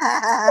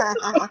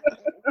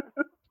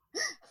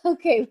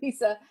 Okay,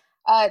 Lisa.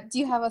 Do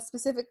you have a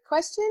specific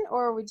question,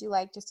 or would you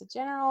like just a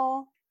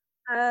general?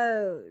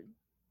 Oh,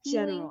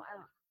 Feeling? general.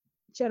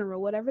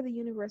 General, whatever the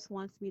universe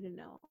wants me to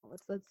know.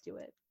 Let's do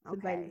it. Let's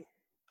invite Okay. me.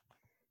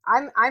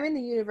 I'm in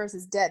the universe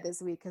is dead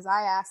this week because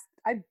I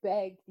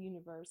begged the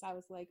universe. I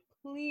was like,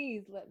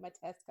 please let my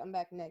test come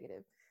back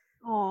negative.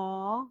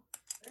 Aw.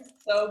 I'm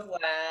so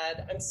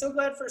glad. I'm so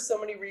glad for so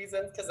many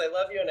reasons, because I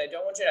love you and I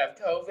don't want you to have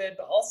COVID,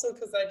 but also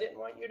because I didn't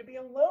want you to be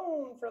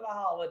alone for the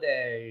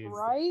holidays.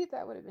 Right?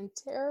 That would have been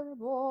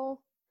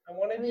terrible. I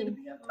wanted I you to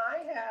mean- be at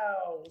my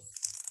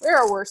house. There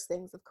are worse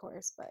things, of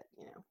course, but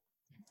you know.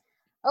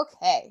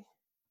 Okay.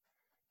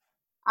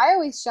 I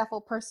always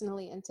shuffle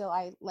personally until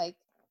I like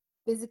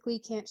physically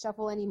can't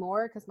shuffle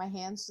anymore because my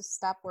hands just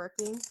stop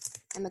working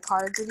and the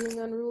cards are being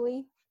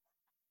unruly.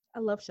 I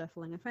love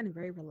shuffling. I find it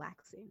very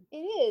relaxing. It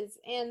is,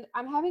 and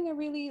I'm having a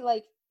really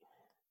like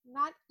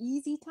not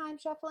easy time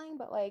shuffling,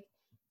 but like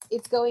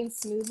it's going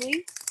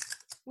smoothly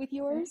with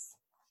yours.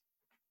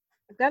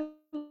 I've got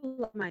a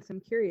lot of mine, so I'm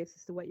curious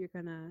as to what you're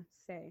gonna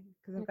say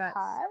because I've got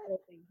Okay.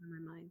 several things in my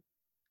mind.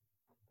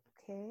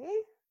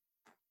 Okay.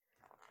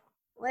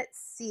 Let's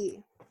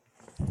see.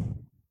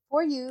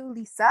 For you,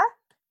 Lisa,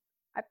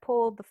 I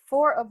pulled the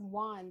Four of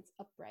Wands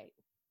upright.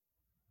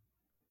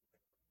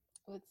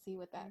 Let's see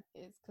what that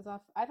is, because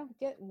I don't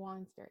get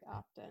wands very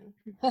often.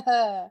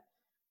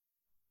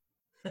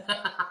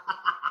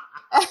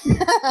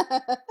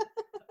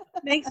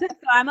 Makes sense.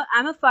 So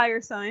I'm a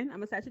fire sign.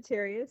 I'm a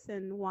Sagittarius,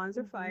 and wands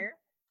are Mhm. fire.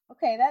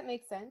 Okay, that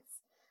makes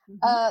sense.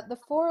 Mhm. The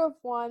Four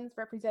of Wands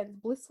represents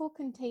blissful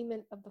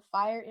containment of the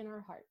fire in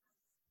our hearts.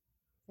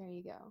 There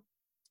you go.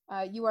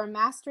 You are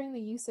mastering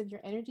the use of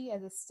your energy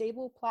as a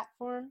stable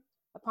platform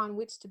upon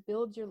which to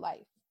build your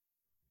life.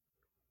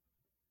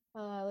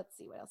 Let's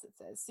see what else it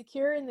says.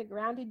 Secure in the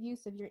grounded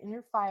use of your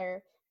inner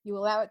fire, you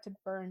allow it to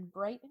burn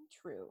bright and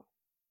true.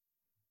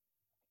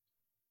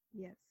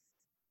 Yes,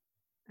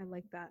 I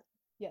like that.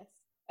 Yes,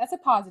 that's a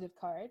positive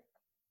card.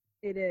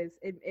 It is.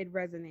 It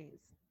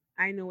resonates.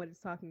 I know what it's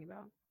talking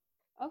about.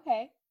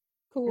 Okay,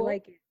 cool. I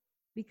like it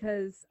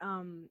because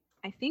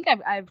I think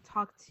I've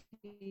talked to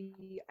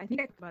I think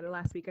I talked about it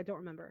last week. I don't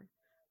remember,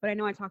 but I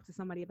know I talked to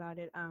somebody about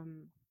it.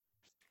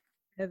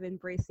 Of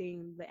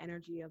embracing the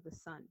energy of the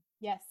sun,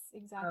 Yes,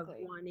 of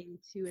exactly. wanting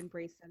to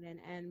embrace it,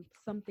 and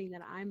something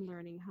that I'm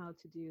learning how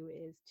to do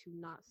is to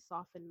not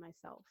soften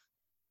myself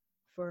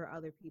for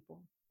other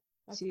people.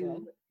 That's To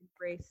good.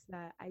 embrace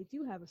that I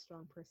do have a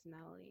strong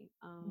personality.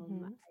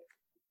 Mhm.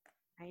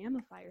 I am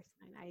a fire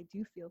sign. I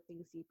do feel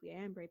things deeply. I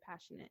am very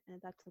passionate, and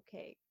that's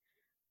okay.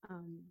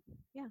 Um,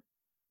 yeah,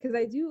 because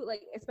I do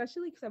like,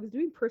 especially because I was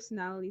doing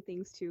personality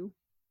things too,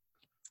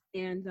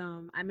 and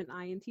I'm an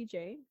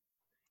INTJ,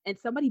 and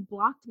somebody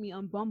blocked me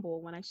on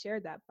Bumble when I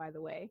shared that. By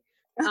the way,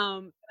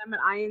 I'm an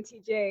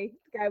INTJ.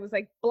 The guy was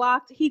like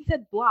blocked. He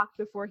said blocked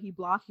before he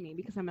blocked me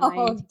because I'm an Oh,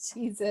 INTJ.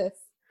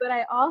 Jesus. But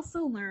I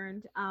also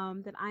learned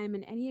that I am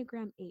an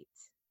Enneagram 8,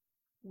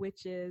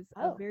 which is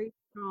a Oh. very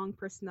strong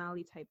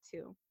personality type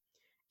too.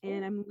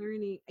 And Oh. I'm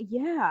learning.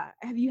 Yeah,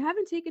 if you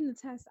haven't taken the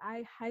test,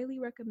 I highly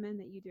recommend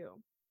that you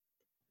do.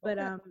 But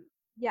Okay.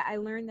 yeah, I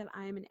learned that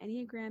I am an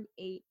Enneagram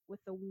 8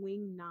 with a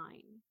wing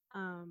 9.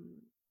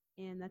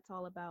 And that's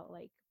all about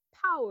like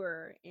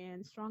power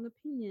and strong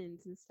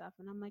opinions and stuff.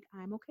 And I'm like,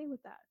 I'm okay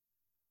with that.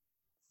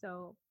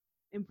 So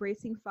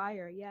embracing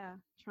fire, yeah,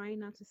 trying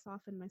not to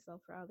soften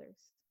myself for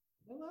others.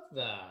 I love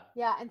that.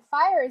 Yeah, and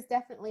fire is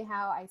definitely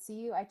how I see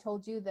you. I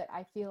told you that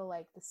I feel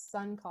like the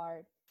sun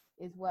card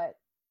is what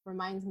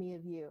reminds me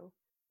of you.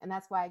 And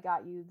that's why I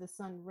got you the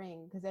sun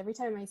ring, because every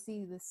time I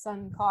see the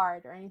sun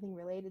card or anything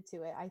related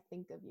to it, I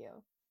think of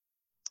you.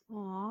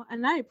 Aw,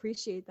 and I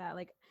appreciate that.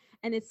 Like,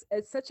 and it's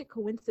such a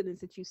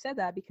coincidence that you said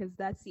that because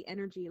that's the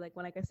energy.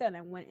 Like I said,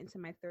 I went into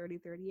my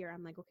 33rd year.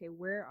 I'm like, okay,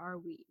 where are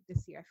we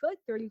this year? I feel like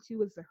 32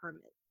 was the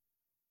hermit.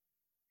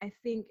 I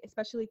think,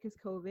 especially because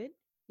COVID,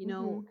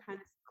 Mhm. kind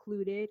of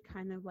secluded,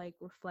 kind of like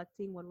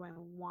reflecting, what do I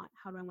want?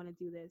 How do I want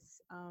to do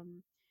this?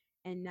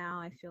 And now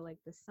I feel like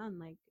the sun,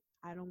 like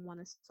I don't want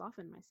to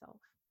soften myself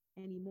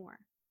anymore.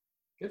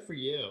 Good for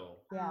you.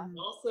 Yeah.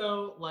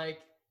 Also,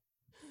 like,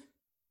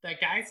 that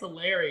guy's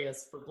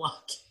hilarious for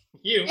blocking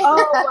you.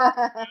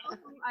 Oh,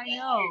 I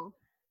know.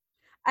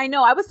 I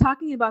know. I was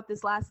talking about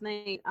this last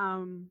night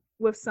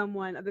with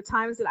someone. The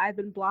times that I've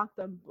been blocked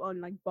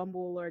on like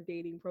Bumble or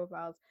dating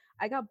profiles,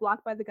 I got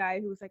blocked by the guy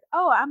who was like,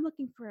 "Oh, I'm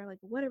looking for like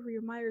whatever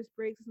your Myers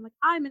Briggs." I'm like,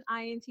 "I'm an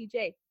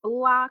INTJ."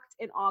 Blocked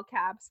in all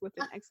caps with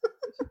an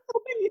exclamation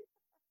point.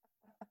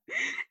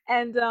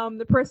 And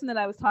the person that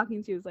I was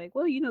talking to was like,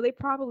 "Well, they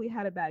probably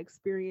had a bad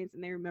experience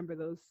and they remember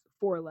those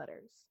 4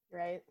 letters."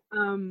 Right.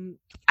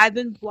 I've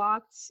been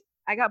blocked.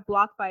 I got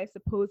blocked by a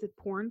supposed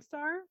porn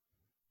star.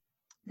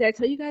 Did I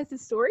tell you guys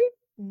this story?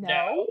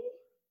 No.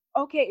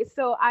 Okay,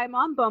 so I'm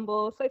on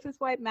Bumble,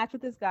 swipe, match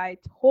with this guy,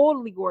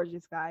 totally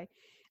gorgeous guy,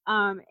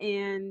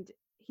 and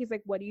he's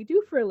like, what do you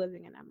do for a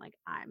living? And I'm like,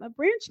 I'm a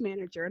branch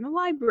manager in a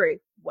library.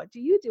 What do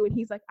you do? And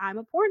he's like, I'm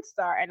a porn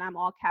star. And I'm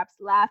all caps,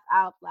 laugh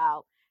out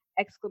loud,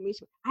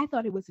 exclamation. I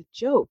thought it was a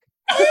joke.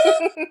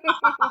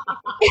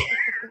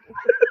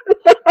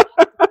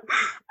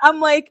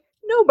 I'm like,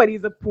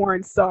 nobody's a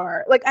porn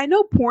star. Like, I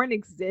know porn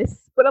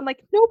exists, but I'm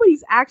like,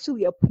 nobody's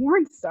actually a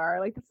porn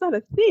star. Like, that's not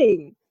a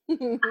thing.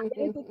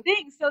 It's a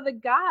thing. So the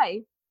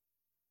guy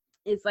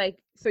is like,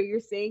 so you're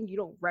saying you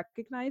don't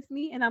recognize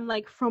me? And I'm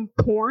like, from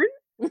porn?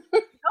 No,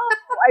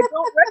 I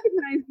don't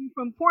recognize you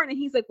from porn. And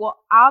he's like, well,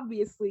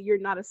 obviously you're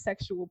not a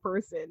sexual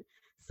person,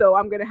 so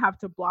I'm gonna have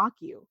to block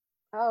you.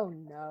 Oh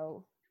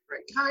no.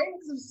 Different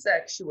kinds of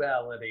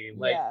sexuality.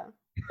 Like Yeah.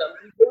 some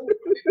people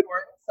enjoy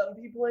porn, some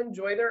people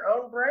enjoy their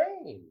own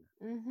brain.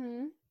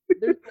 Mm-hmm.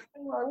 There's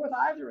nothing wrong with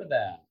either of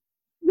that.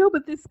 No,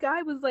 but this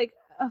guy was like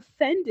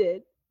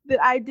offended that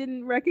I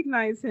didn't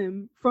recognize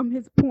him from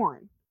his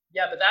porn.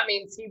 Yeah, but that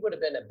means he would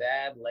have been a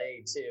bad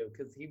lay too,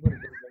 because he would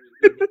have been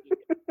really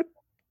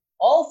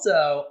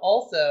Also,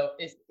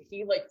 if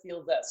he like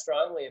feels that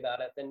strongly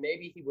about it, then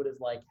maybe he would have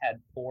like had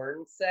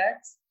porn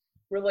sex,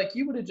 where like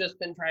you would have just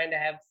been trying to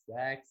have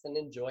sex and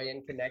enjoy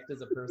and connect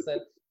as a person,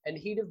 and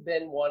he'd have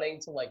been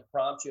wanting to like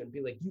prompt you and be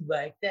like, "You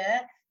like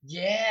that?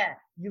 Yeah,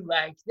 you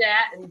like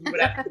that?" And you would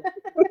have to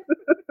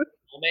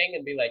filming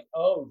and be like,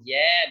 "Oh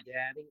yeah,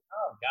 daddy.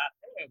 Oh God,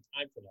 I don't have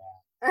time for that."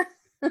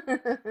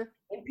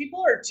 When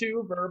people are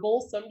too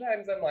verbal,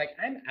 sometimes I'm like,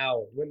 I'm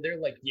out. When they're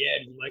like, yeah,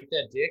 do you like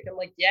that dick? I'm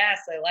like,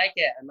 yes, I like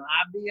it. I'm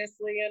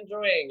obviously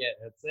enjoying it.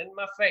 It's in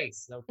my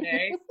face,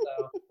 okay?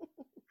 So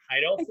I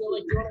don't feel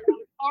like doing a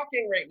lot of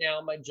talking right now.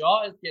 My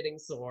jaw is getting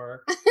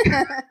sore.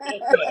 I've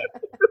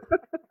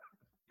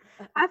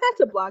had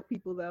to block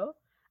people though.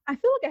 I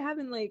feel like I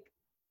haven't I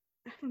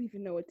don't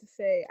even know what to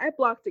say. I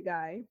blocked a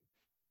guy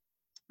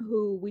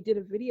who we did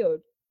a video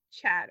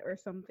chat or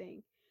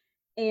something,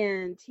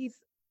 and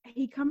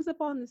he comes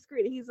up on the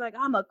screen and he's like,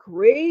 I'm a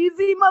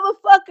crazy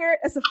motherfucker.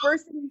 That's the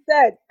first thing he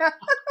said.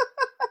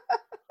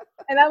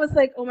 And I was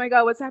like, oh my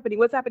God, what's happening?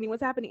 What's happening?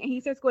 What's happening? And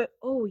he starts going,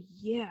 oh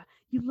yeah,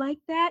 you like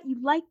that? You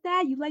like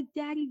that? You like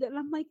daddy? And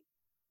I'm like,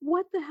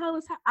 what the hell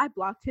is I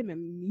blocked him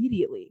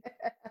immediately.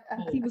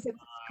 He was like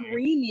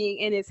screaming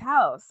in his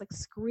house, like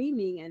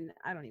screaming, and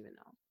I don't even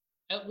know.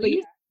 At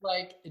least,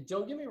 like,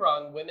 don't get me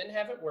wrong, women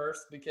have it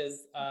worse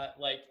because,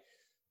 like,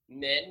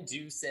 men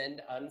do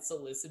send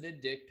unsolicited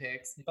dick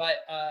pics,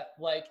 but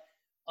like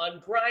on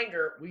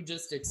Grindr, we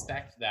just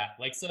expect that.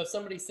 Like, so if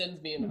somebody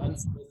sends me an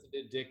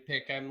unsolicited dick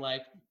pic, I'm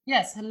like,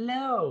 yes,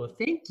 hello,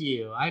 thank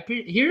you.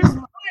 Here's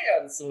my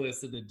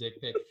unsolicited dick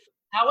pic.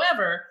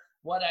 However,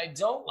 what I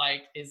don't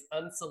like is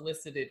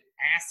unsolicited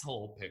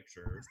asshole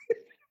pictures,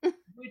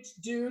 which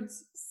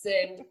dudes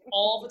send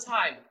all the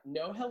time.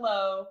 No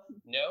hello,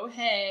 no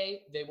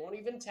hey. They won't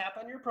even tap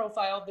on your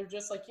profile. They're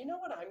just like, you know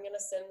what I'm going to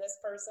send this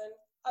person?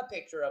 A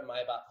picture of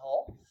my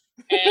butthole.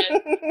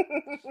 And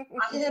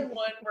I had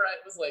one where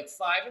it was like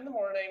 5 a.m.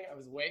 I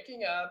was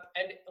waking up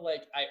and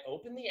like I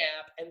opened the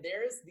app and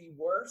there is the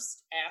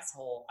worst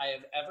asshole I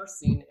have ever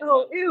seen.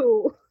 Oh,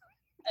 ew.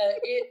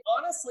 It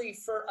honestly,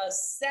 for a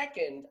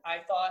second,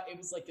 I thought it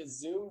was like a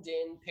zoomed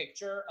in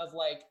picture of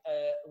like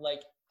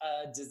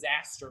a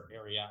disaster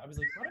area. I was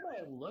like, what am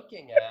I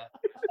looking at?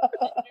 And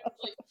it was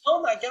like,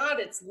 oh my God,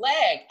 it's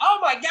leg. Oh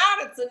my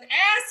God, it's an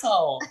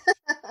asshole.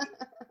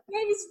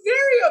 I was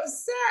very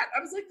upset.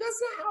 I was like,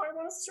 that's not how I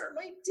want to start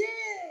my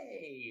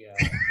day.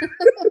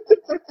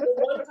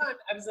 One time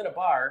I was in a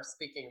bar,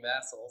 speaking of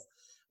assholes,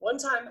 one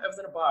time I was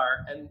in a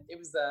bar and it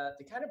was the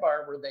kind of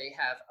bar where they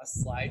have a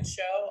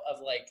slideshow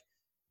of like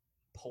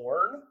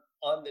porn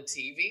on the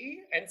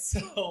TV. And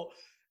so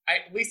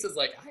Lisa's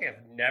like, I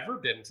have never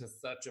been to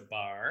such a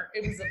bar.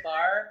 It was a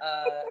bar,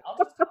 I'll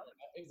just tell you,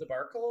 it was a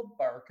bar called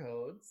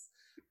Barcodes.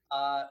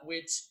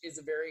 Which is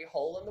a very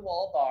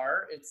hole-in-the-wall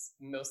bar. It's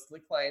mostly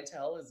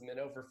clientele is men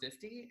over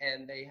 50,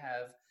 and they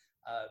have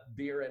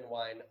beer and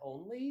wine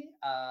only,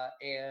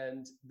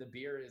 and the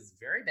beer is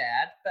very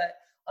bad. But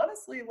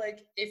honestly,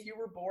 like, if you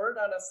were bored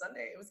on a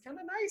Sunday, it was kind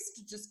of nice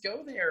to just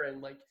go there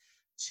and, like,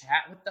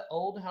 chat with the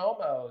old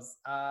homos.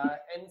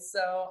 And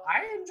so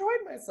I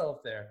enjoyed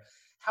myself there.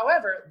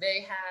 However,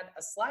 they had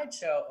a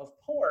slideshow of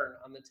porn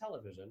on the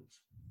television,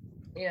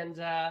 and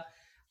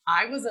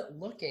I wasn't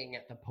looking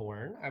at the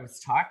porn. I was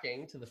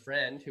talking to the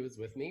friend who was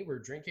with me. We're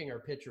drinking our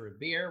pitcher of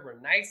beer. We're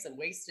nice and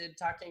wasted,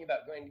 talking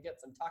about going to get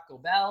some Taco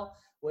Bell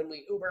when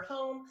we Uber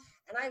home.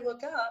 And I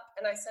look up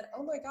and I said,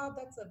 oh my God,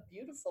 that's a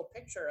beautiful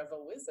picture of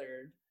a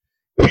wizard.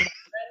 And my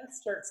friend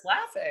starts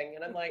laughing.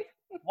 And I'm like,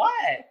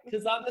 what?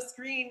 Because on the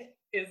screen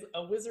is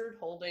a wizard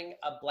holding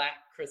a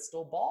black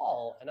crystal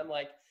ball. And I'm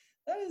like,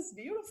 that is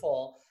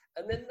beautiful.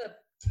 And then the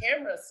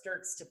camera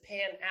starts to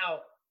pan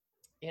out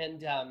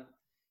and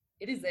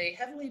it is a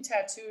heavily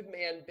tattooed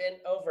man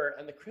bent over,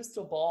 and the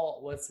crystal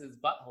ball was his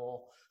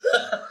butthole.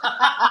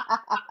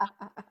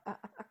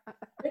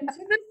 And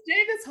to this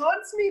day, this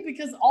haunts me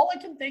because all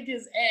I can think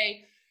is,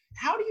 A,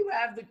 how do you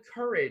have the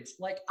courage?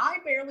 Like, I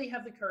barely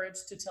have the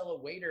courage to tell a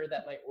waiter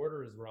that my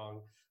order is wrong,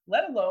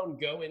 let alone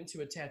go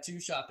into a tattoo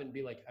shop and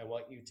be like, I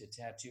want you to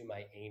tattoo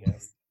my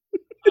anus.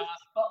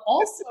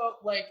 also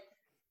like,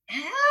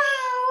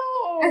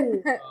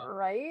 ow!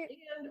 Right?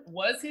 And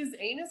was his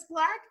anus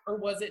black or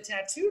was it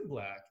tattooed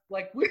black?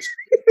 Like which?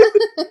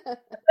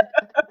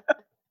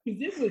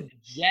 Because it was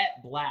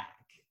jet black.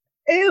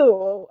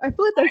 Ew. I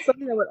feel like that's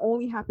something that would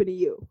only happen to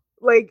you.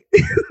 Like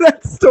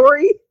that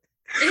story.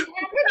 It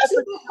happened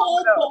to the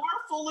whole bar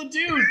full of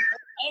dudes.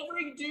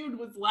 Every dude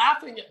was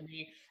laughing at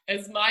me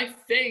as my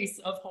face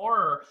of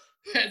horror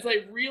as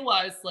I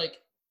realized, like,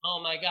 oh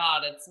my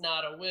God, it's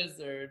not a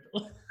wizard.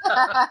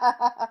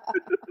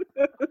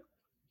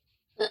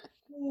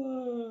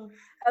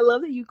 I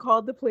love that you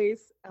called the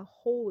place a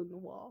hole in the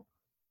wall.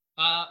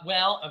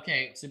 Well,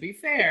 okay, to be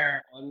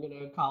fair, I'm going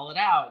to call it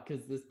out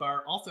because this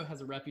bar also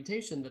has a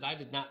reputation that I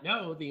did not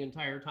know the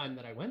entire time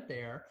that I went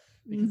there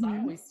because I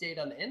always stayed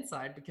on the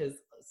inside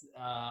because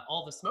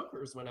all the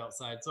smokers went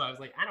outside. So I was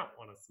like, I don't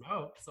want to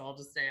smoke, so I'll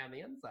just stay on the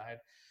inside.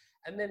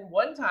 And then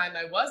one time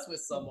I was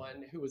with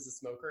someone who was a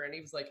smoker and he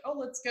was like, oh,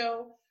 let's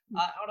go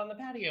out on the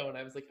patio. And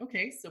I was like,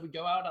 okay, so we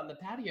go out on the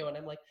patio and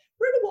I'm like,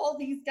 where do all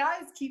these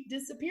guys keep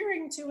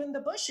disappearing to in the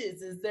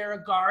bushes? Is there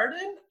a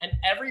garden? And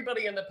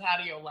everybody in the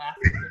patio laughed.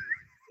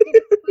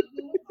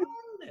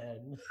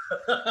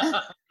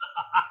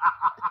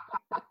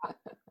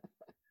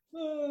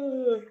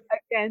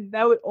 Again,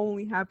 that would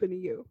only happen to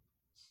you.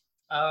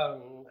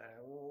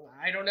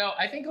 I don't know.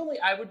 I think only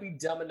I would be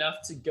dumb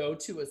enough to go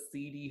to a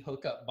seedy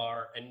hookup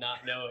bar and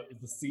not know it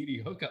was a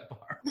seedy hookup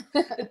bar.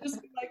 And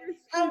just be like,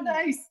 how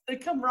nice. The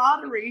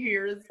camaraderie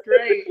here is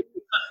great.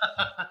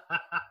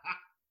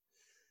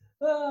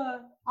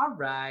 All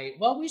right.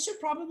 Well, we should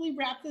probably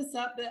wrap this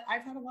up, but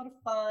I've had a lot of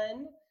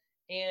fun.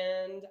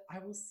 And I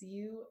will see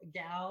you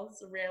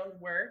gals around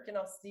work, and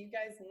I'll see you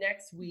guys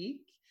next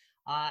week.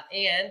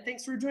 And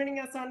thanks for joining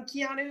us on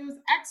Keanu's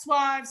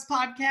Ex-Wives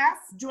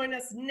podcast. Join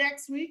us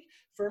next week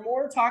for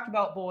more talk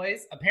about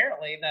boys.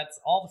 Apparently, that's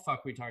all the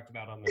fuck we talked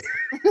about on this.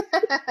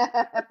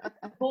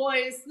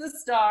 Boys, the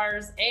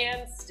stars,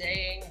 and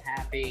staying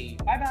happy.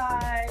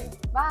 Bye-bye.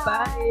 Bye.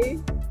 Bye.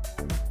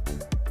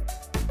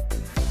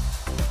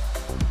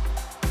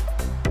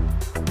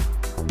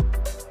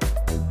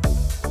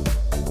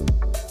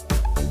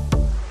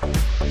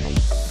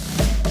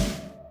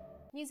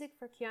 Music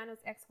for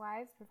Keanu's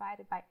Ex-Wives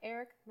provided by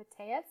Eric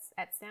Mateus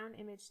at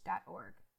soundimage.org.